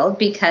depressing field,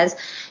 because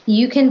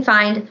you can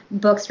find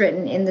books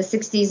written in the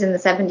 60s and the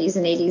 70s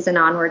and 80s and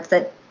onwards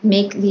that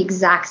make the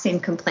exact same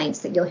complaints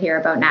that you'll hear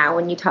about now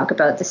when you talk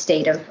about the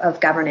state of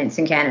governance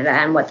in Canada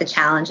and what the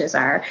challenges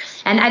are.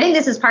 And I think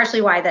this is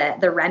partially why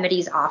the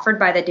remedies offered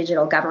by the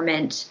digital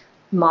government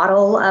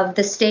model of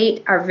the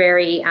state are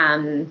very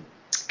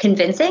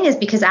convincing, is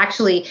because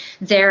actually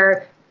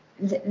they're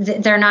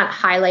they're not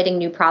highlighting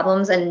new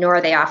problems, and nor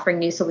are they offering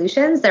new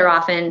solutions. They're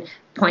often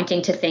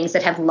pointing to things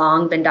that have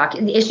long been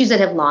issues that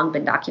have long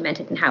been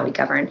documented in how we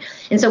govern.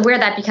 And so where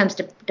that becomes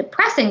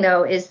depressing,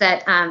 though, is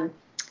that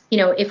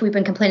if we've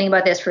been complaining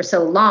about this for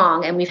so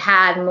long, and we've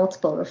had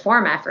multiple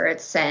reform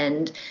efforts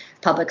and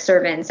public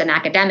servants and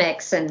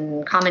academics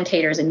and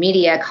commentators and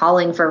media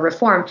calling for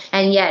reform,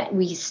 and yet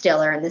we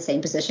still are in the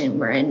same position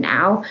we're in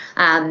now,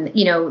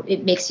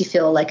 it makes you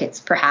feel like it's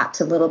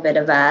perhaps a little bit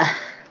of a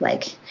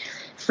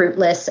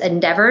fruitless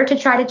endeavor to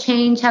try to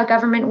change how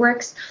government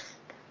works.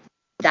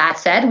 That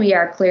said, we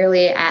are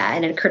clearly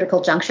in a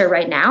critical juncture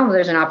right now.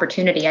 There's an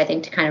opportunity, I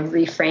think, to kind of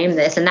reframe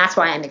this. And that's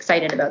why I'm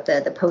excited about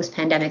the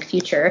post-pandemic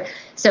future.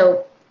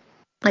 So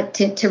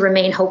to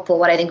remain hopeful,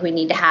 what I think we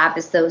need to have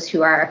is those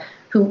who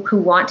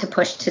want to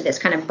push to this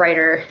kind of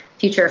brighter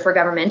future for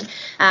government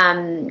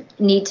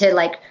need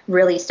to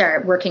really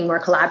start working more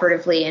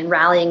collaboratively and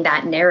rallying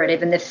that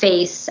narrative in the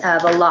face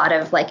of a lot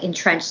of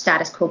entrenched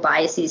status quo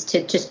biases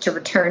to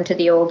return to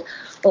the old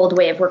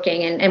way of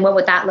working. And what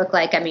would that look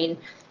like? I mean,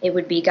 it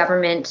would be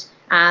government,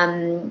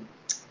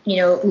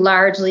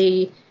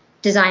 largely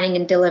designing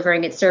and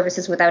delivering its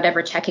services without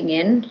ever checking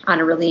in on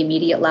a really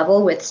immediate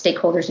level with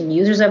stakeholders and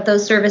users of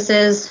those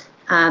services,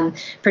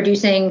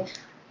 producing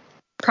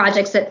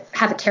projects that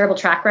have a terrible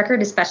track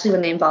record, especially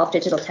when they involve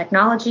digital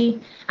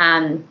technology.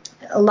 A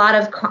lot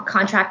of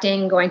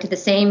contracting going to the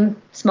same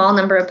small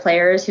number of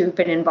players who've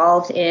been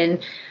involved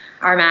in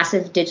our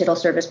massive digital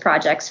service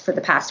projects for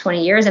the past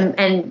 20 years.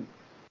 And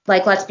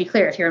let's be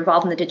clear, if you're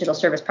involved in the digital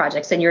service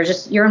projects, then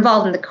you're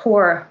involved in the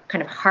core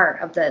kind of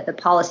heart of the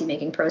policy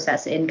making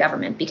process in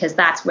government, because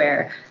that's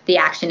where the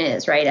action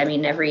is, right? I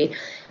mean, every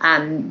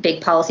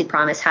big policy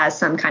promise has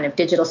some kind of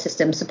digital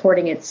system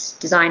supporting its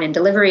design and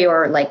delivery,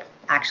 or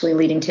actually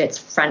leading to its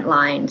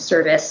frontline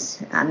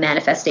service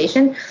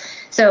manifestation.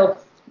 So,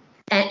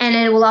 and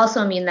it will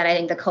also mean that I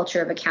think the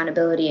culture of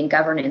accountability and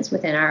governance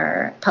within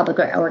our public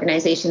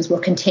organizations will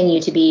continue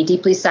to be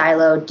deeply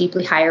siloed,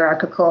 deeply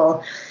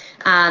hierarchical,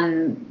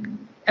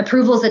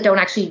 approvals that don't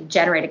actually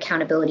generate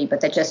accountability,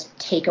 but that just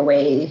take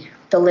away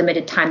the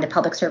limited time that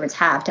public servants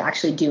have to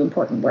actually do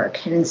important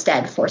work, and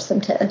instead force them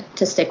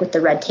to stick with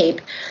the red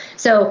tape.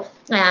 So,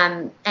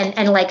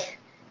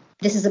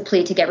 this is a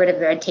plea to get rid of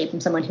the red tape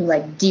from someone who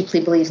deeply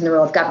believes in the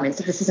role of government.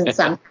 So this isn't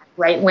some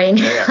right wing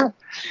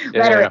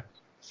rhetoric.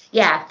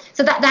 Yeah.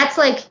 So that's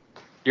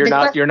you're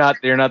not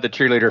the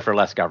cheerleader for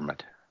less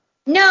government.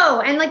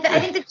 No, and I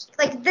think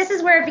that this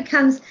is where it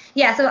becomes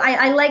So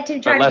I like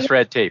to try less to be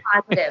red tape.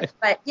 Positive,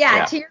 but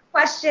to your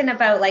question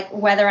about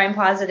whether I'm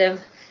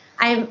positive,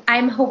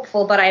 I'm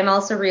hopeful, but I'm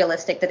also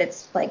realistic that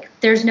it's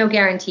there's no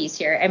guarantees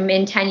here. I mean,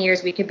 in 10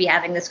 years we could be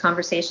having this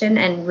conversation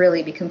and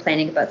really be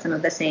complaining about some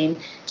of the same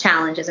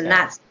challenges, and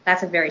that's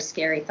a very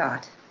scary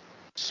thought.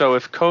 So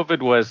if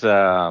COVID was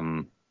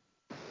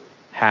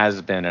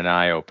has been an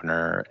eye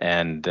opener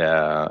and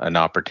an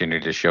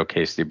opportunity to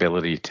showcase the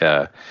ability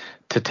to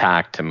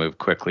move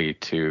quickly,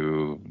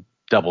 to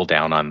double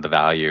down on the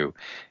value,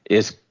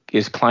 is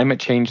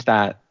climate change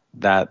that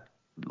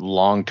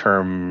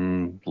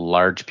long-term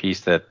large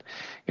piece that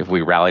if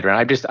we rallied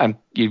around?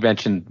 You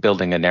mentioned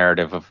building a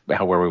narrative of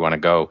where we want to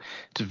go.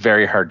 It's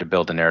very hard to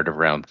build a narrative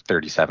around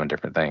 37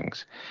 different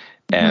things.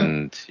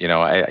 And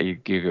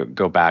you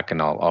go back,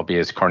 and I'll be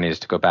as corny as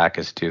to go back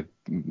as to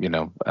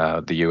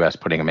the U.S.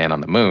 putting a man on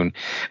the moon.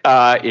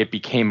 It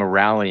became a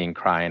rallying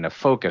cry and a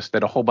focus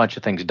that a whole bunch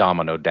of things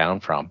dominoed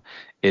down from.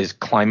 Is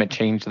climate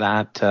change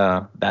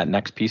that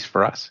next piece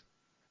for us?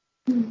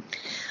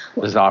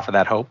 Does it offer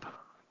that hope?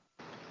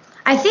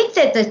 I think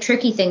that the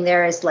tricky thing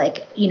there is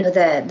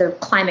the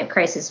climate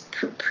crisis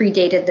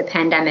predated the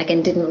pandemic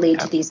and didn't lead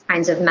to these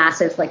kinds of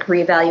massive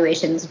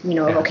reevaluations,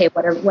 of okay,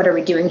 what are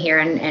we doing here,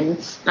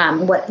 and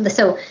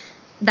so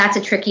that's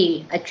a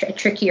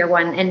trickier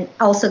one. And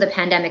also the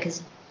pandemic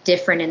is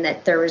different in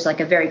that there was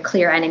a very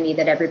clear enemy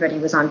that everybody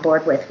was on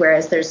board with,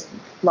 whereas there's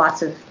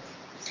lots of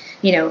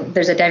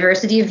there's a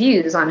diversity of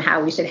views on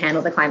how we should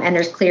handle the climate, and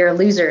there's clear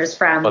losers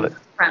from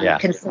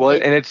Well,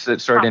 and it's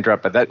sorry to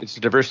interrupt, but it's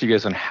a diversity of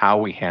views on how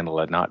we handle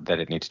it, not that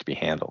it needs to be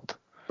handled.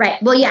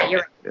 Right. Well, you're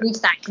right.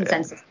 Reach that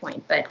consensus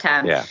point, but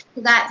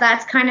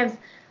that's kind of.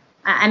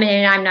 I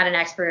mean, I'm not an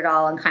expert at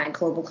all on kind of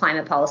global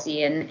climate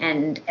policy,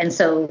 and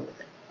so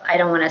I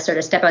don't want to sort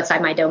of step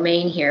outside my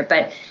domain here,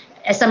 but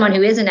as someone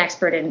who is an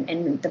expert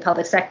in the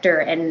public sector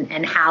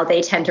and how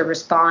they tend to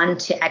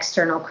respond to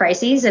external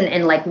crises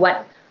and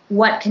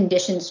what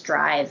conditions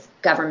drive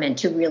government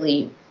to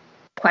really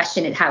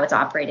question it, how it's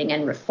operating,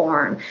 and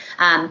reform.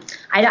 I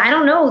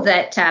don't know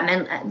that,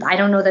 and I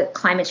don't know that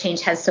climate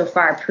change has so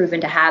far proven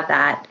to have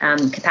that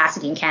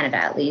capacity in Canada,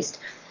 at least.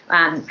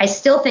 I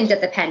still think that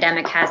the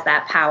pandemic has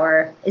that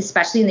power,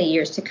 especially in the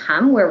years to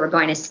come, where we're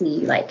going to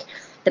see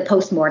the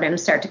postmortem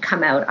start to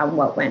come out on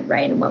what went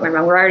right and what went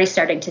wrong. We're already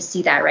starting to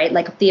see that, right?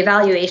 The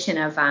evaluation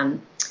of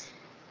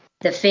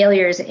the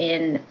failures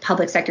in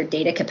public sector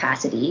data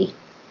capacity.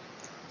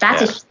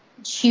 That's a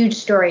huge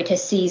story to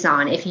seize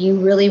on if you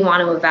really want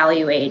to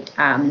evaluate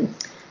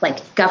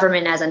like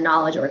government as a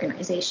knowledge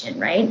organization,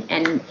 right?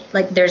 And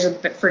like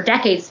for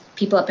decades,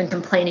 people have been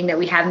complaining that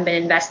we haven't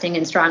been investing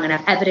in strong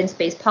enough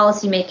evidence-based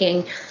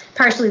policymaking.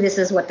 Partially, this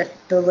is what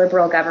the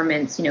liberal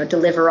government's,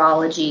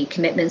 deliverology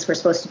commitments were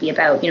supposed to be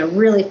about,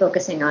 really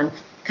focusing on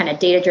kind of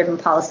data-driven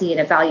policy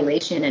and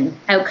evaluation and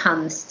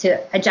outcomes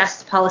to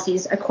adjust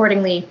policies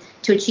accordingly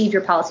to achieve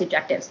your policy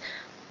objectives.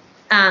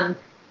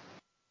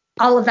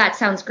 All of that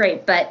sounds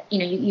great, but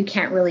you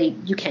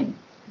can't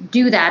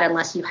do that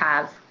unless you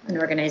have an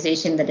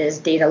organization that is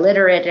data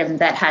literate and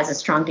that has a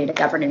strong data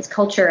governance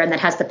culture and that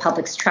has the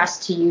public's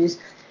trust to use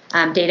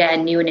data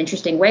in new and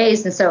interesting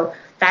ways. And so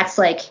that's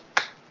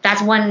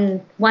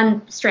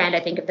one strand, I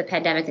think, of the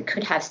pandemic that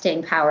could have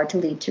staying power to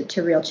lead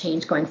to real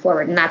change going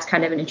forward. And that's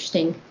kind of an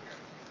interesting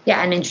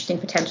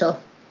potential.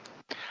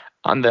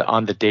 On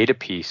the data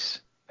piece,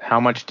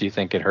 how much do you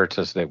think it hurts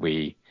us that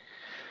we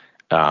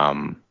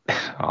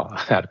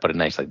how to put it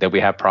nicely, that we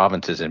have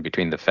provinces in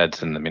between the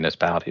feds and the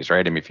municipalities,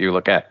 right? I mean, if you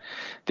look at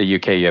the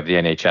UK, you have the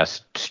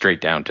NHS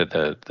straight down to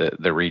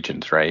the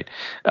regions, right?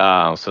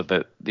 So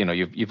that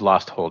you've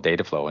lost whole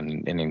data flow,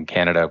 and in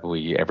Canada,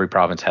 every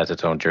province has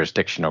its own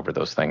jurisdiction over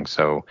those things.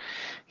 So,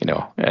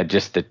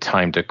 just the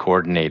time to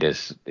coordinate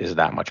is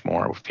that much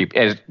more with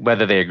people,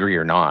 whether they agree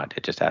or not.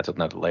 It just adds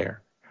another layer,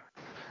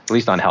 at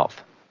least on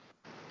health.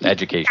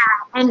 Education.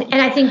 And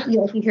I think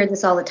you hear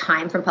this all the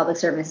time from public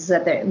services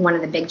that one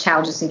of the big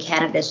challenges in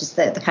Canada is just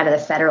the kind of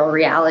the federal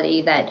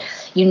reality that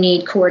you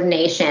need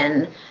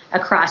coordination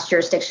across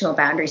jurisdictional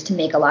boundaries to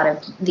make a lot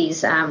of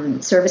these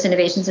service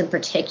innovations in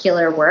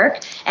particular work,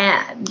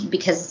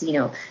 because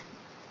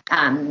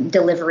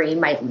delivery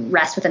might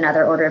rest with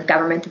another order of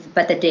government,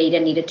 but the data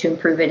needed to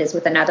improve it is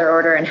with another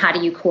order. And how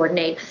do you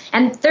coordinate?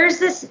 And there's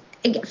this.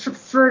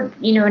 For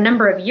a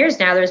number of years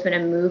now, there's been a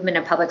movement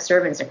of public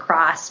servants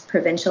across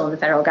provincial and the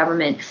federal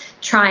government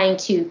trying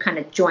to kind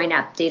of join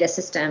up data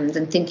systems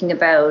and thinking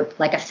about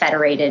like a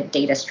federated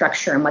data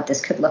structure and what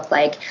this could look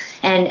like,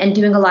 and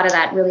doing a lot of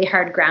that really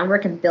hard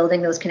groundwork and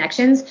building those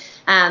connections.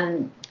 I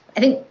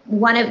think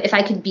if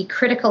I could be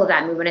critical of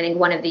that movement, I think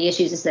one of the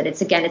issues is that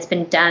it's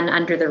been done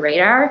under the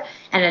radar,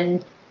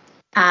 and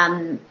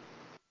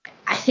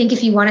I think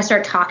if you want to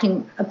start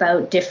talking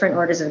about different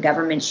orders of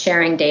government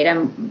sharing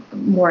data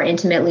more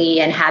intimately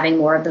and having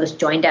more of those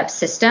joined up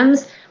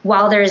systems,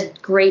 while there's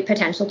great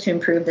potential to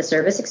improve the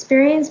service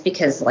experience,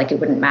 because it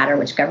wouldn't matter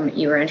which government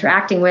you were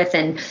interacting with,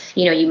 and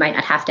you might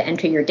not have to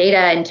enter your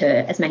data into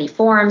as many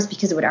forms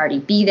because it would already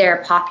be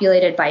there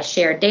populated by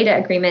shared data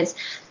agreements.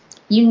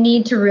 You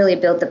need to really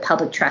build the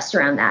public trust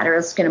around that, or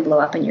it's going to blow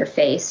up in your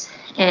face.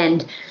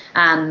 And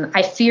I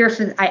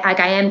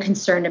am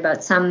concerned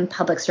about some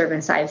public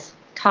servants I've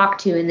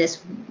talked to in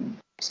this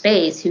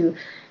space who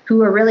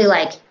are really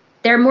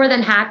they're more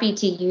than happy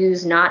to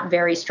use not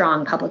very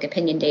strong public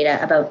opinion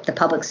data about the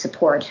public's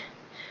support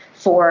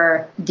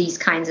for these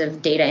kinds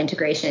of data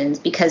integrations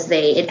because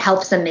it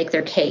helps them make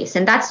their case.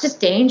 And that's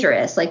just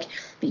dangerous,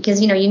 because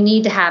you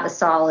need to have a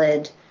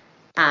solid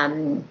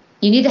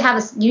you need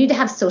to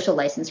have social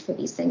license for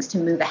these things to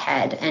move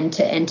ahead and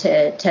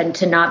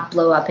to not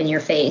blow up in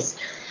your face.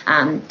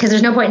 Because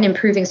there's no point in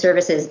improving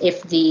services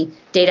if the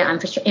data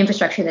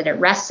infrastructure that it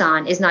rests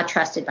on is not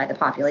trusted by the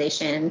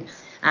population.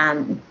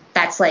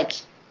 That's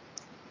it's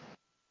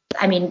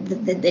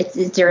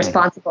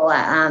irresponsible.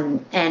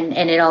 And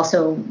it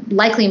also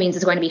likely means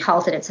it's going to be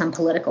halted at some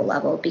political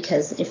level,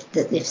 because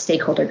if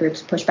stakeholder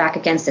groups push back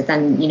against it,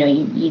 then,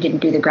 you didn't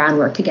do the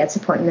groundwork to get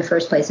support in the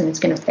first place, and it's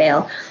going to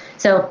fail.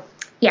 So,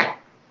 yeah.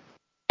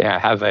 Yeah, I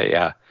have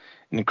an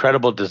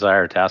incredible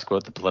desire to ask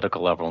about the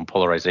political level and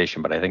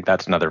polarization, but I think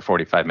that's another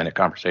 45-minute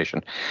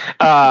conversation.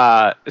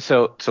 So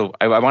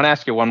I want to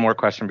ask you one more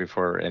question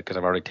because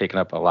I've already taken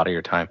up a lot of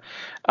your time.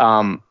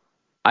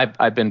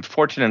 I've been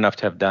fortunate enough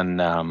to have done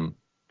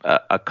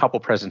a couple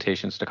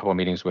presentations to a couple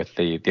meetings with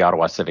the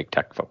Ottawa Civic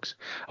Tech folks,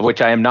 of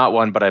which I am not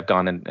one, but I've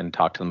gone and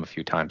talked to them a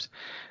few times.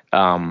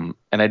 And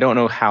I don't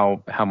know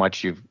how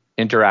much you've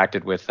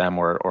interacted with them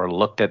or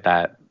looked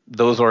at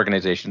those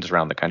organizations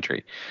around the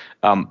country,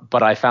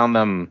 but I found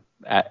them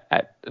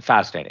at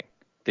fascinating,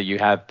 that you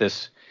have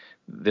this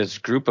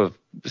group of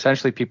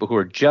essentially people who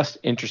are just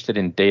interested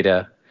in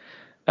data,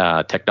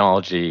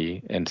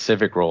 technology, and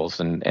civic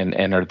roles,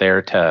 and are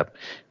there to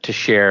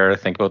share,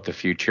 think about the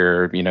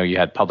future. You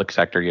had public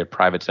sector, you had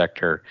private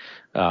sector.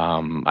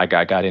 I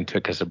got into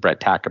it because of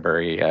Brett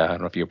Tackerberry. I don't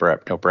know if you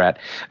know Brett,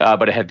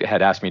 but it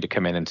had asked me to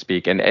come in and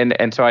speak,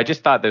 and so I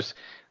just thought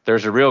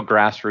there's a real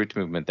grassroots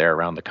movement there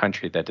around the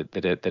country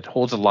that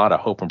holds a lot of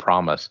hope and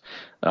promise.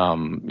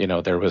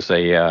 There was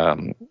a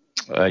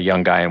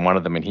young guy in one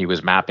of them, and he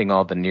was mapping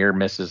all the near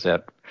misses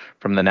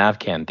from the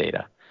NavCan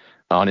data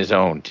on his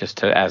own,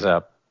 just as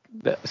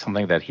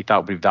something that he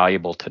thought would be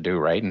valuable to do,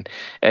 right?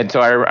 And so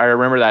I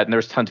remember that, and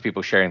there's tons of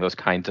people sharing those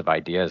kinds of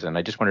ideas, and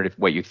I just wondered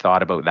what you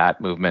thought about that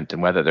movement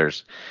and whether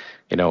there's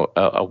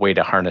a way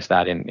to harness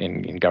that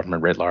in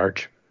government writ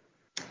large.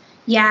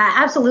 Yeah,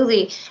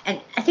 absolutely.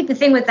 And I think the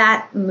thing with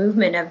that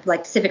movement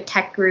of civic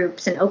tech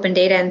groups and open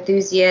data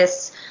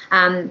enthusiasts,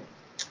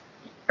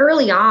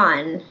 early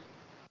on,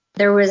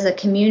 there was a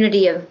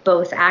community of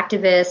both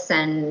activists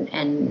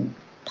and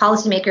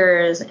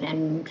policymakers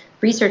and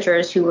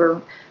researchers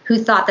who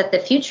thought that the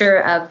future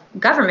of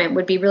government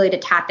would be really to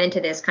tap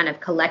into this kind of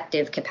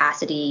collective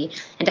capacity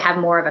and to have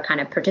more of a kind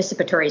of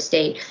participatory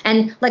state.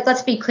 And like,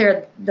 let's be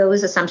clear,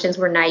 those assumptions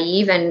were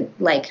naive and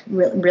like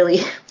really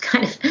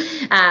kind of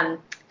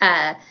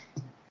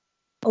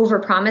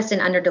overpromised and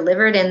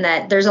underdelivered, in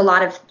that there's a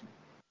lot of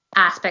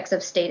aspects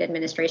of state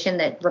administration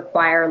that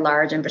require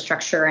large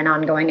infrastructure and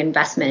ongoing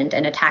investment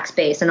and a tax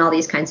base and all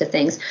these kinds of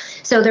things.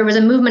 So there was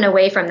a movement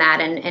away from that.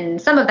 And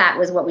some of that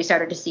was what we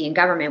started to see in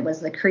government, was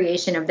the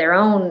creation of their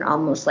own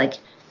almost like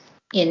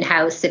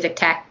in-house civic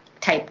tech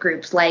type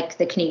groups like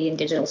the Canadian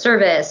Digital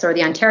Service or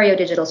the Ontario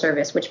Digital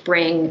Service, which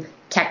bring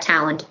tech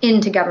talent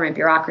into government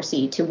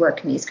bureaucracy to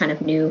work in these kind of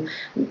new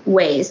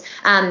ways.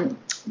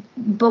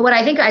 But what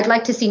I think I'd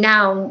like to see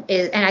now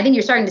is, and I think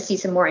you're starting to see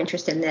some more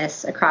interest in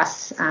this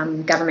across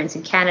governments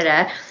in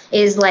Canada,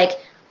 is like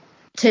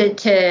to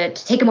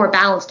take a more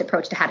balanced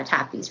approach to how to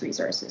tap these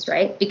resources,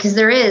 right? Because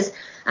there is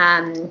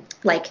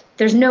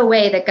there's no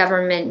way that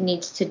government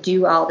needs to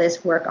do all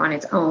this work on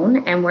its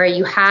own, and where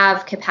you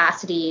have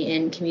capacity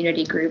in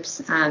community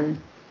groups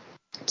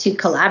to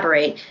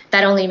collaborate,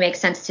 that only makes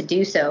sense to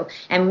do so.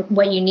 And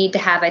what you need to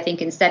have, I think,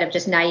 instead of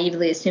just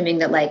naively assuming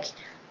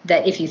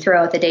that if you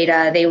throw out the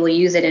data, they will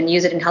use it and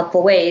use it in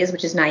helpful ways,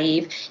 which is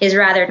naive, is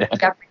rather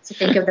governments to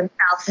think of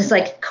themselves as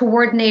like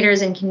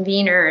coordinators and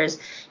conveners,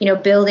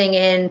 building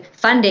in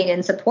funding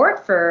and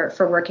support for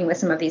working with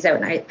some of these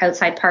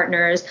outside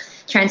partners,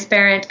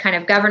 transparent kind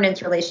of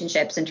governance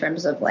relationships in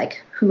terms of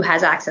like who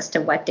has access to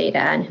what data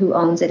and who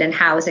owns it and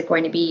how is it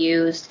going to be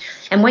used.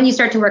 And when you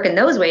start to work in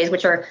those ways,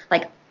 which are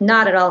like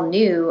not at all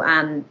new,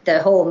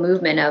 the whole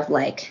movement of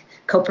like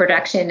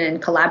co-production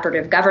and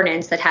collaborative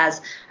governance that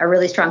has a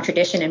really strong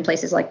tradition in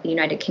places like the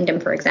United Kingdom,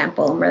 for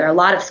example, where a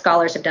lot of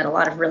scholars have done a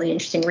lot of really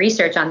interesting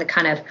research on the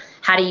kind of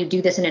how do you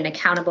do this in an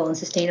accountable and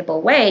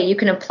sustainable way. You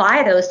can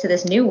apply those to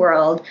this new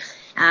world.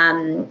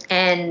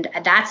 And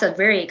that's a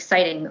very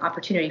exciting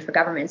opportunity for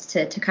governments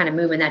to kind of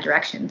move in that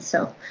direction.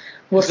 So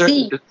we'll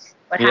see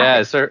what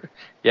happens.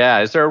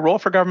 Is there a role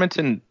for governments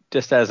in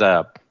just as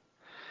a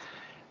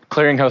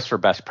clearinghouse for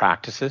best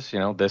practices?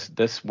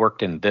 This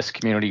worked in this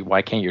community.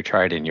 Why can't you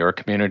try it in your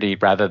community,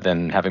 rather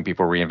than having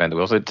people reinvent the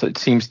wheels? It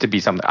seems to be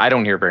something I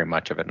don't hear very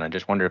much of it, and I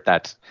just wonder if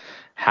that's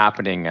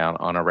happening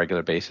on a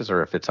regular basis,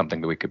 or if it's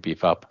something that we could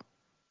beef up.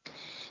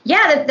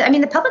 Yeah,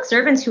 the public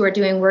servants who are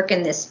doing work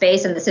in this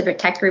space, and the civic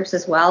tech groups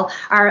as well,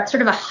 are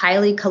sort of a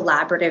highly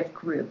collaborative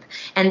group,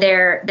 and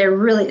they're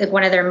really, like,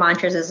 one of their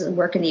mantras is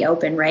work in the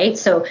open, right?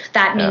 So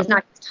that means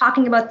not just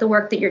talking about the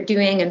work that you're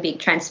doing and being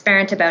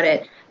transparent about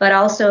it, but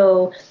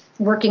also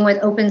working with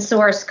open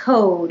source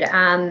code,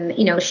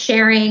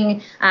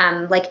 sharing,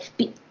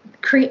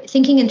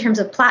 thinking in terms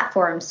of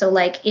platforms. So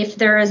like if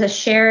there is a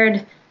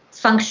shared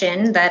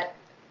function that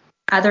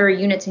other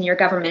units in your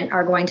government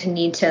are going to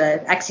need to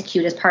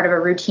execute as part of a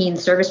routine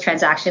service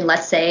transaction,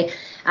 let's say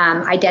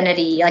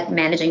identity, like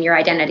managing your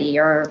identity,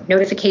 or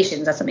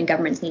notifications, that's something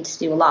governments need to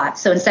do a lot.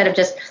 So instead of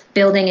just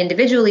building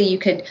individually, you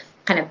could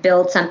kind of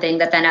build something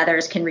that then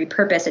others can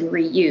repurpose and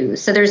reuse.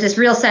 So there's this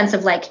real sense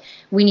of like,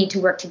 we need to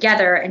work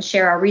together and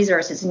share our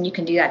resources, and you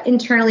can do that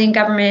internally in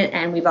government.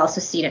 And we've also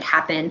seen it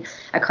happen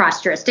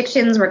across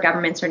jurisdictions where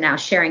governments are now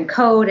sharing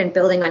code and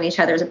building on each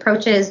other's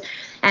approaches.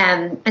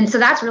 And so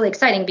that's really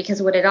exciting,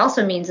 because what it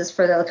also means is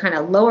for the kind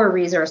of lower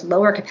resource,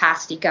 lower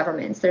capacity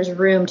governments, there's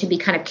room to be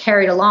kind of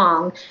carried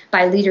along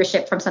by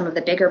leadership from some of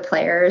the bigger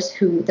players,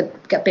 the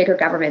bigger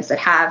governments that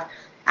have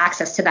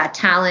access to that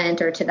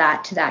talent or to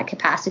that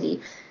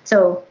capacity.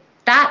 So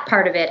that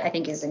part of it, I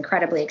think, is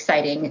incredibly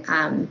exciting,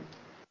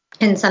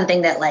 and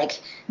something that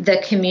like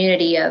the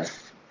community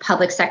of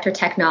public sector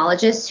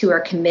technologists who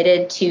are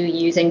committed to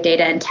using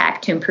data and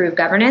tech to improve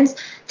governance,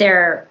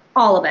 they're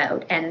all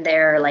about. And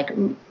they're like,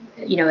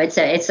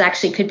 it's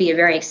actually could be a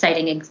very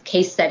exciting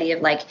case study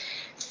of like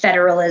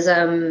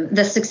federalism,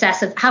 the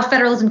success of how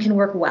federalism can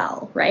work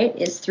well, right,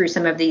 is through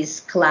some of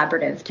these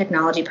collaborative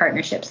technology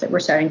partnerships that we're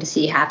starting to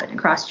see happen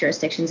across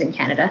jurisdictions in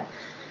Canada.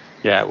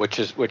 Yeah, which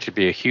would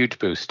be a huge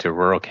boost to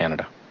rural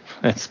Canada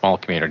and small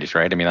communities,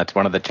 right? I mean, that's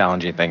one of the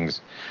challenging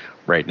things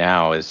right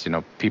now is,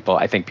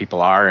 I think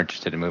people are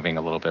interested in moving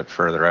a little bit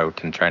further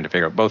out and trying to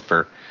figure out, both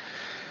for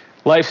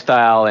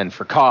lifestyle and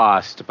for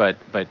cost, but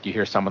you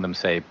hear some of them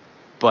say,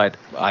 but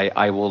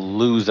I will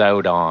lose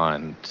out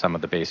on some of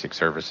the basic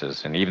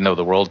services. And even though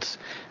the world's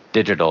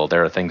digital,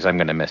 there are things I'm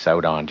going to miss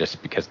out on,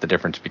 just because the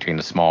difference between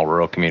the small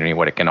rural community,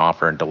 what it can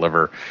offer and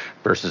deliver,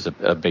 versus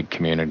a big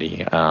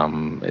community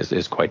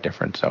is quite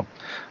different. So,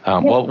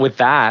 well, with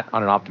that,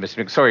 on an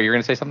optimistic, sorry, you're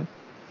going to say something?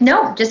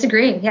 No, just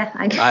agreeing. Yeah.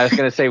 I was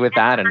going to say, with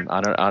that, and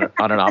on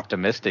an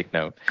optimistic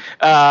note,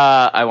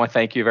 I want to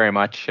thank you very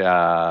much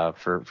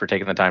for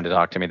taking the time to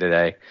talk to me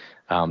today.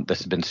 This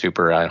has been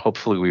super.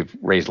 Hopefully we've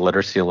raised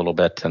literacy a little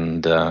bit,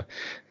 and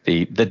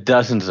the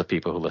dozens of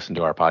people who listen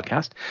to our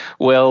podcast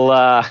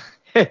will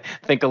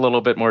think a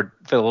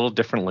little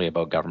differently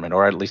about government,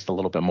 or at least a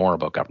little bit more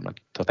about government.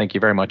 So thank you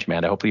very much,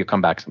 Amanda. Hopefully you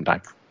come back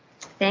sometime.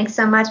 Thanks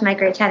so much, Mike.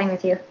 Great chatting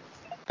with you.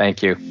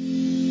 Thank you.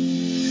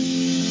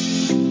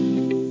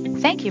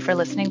 Thank you for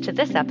listening to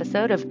this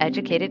episode of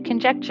Educated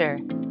Conjecture.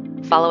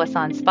 Follow us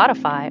on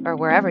Spotify or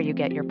wherever you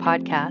get your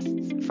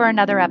podcasts for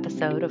another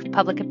episode of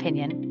Public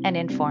Opinion and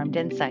Informed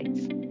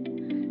Insights.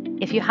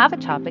 If you have a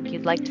topic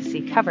you'd like to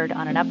see covered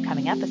on an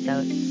upcoming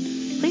episode,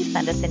 please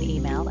send us an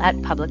email at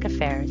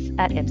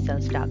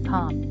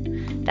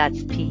publicaffairs@ipsos.com.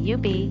 That's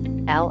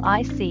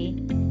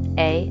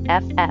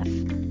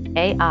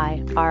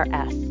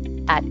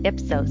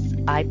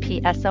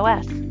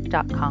PUBLICAFFAIRS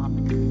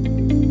 @ipsos.com.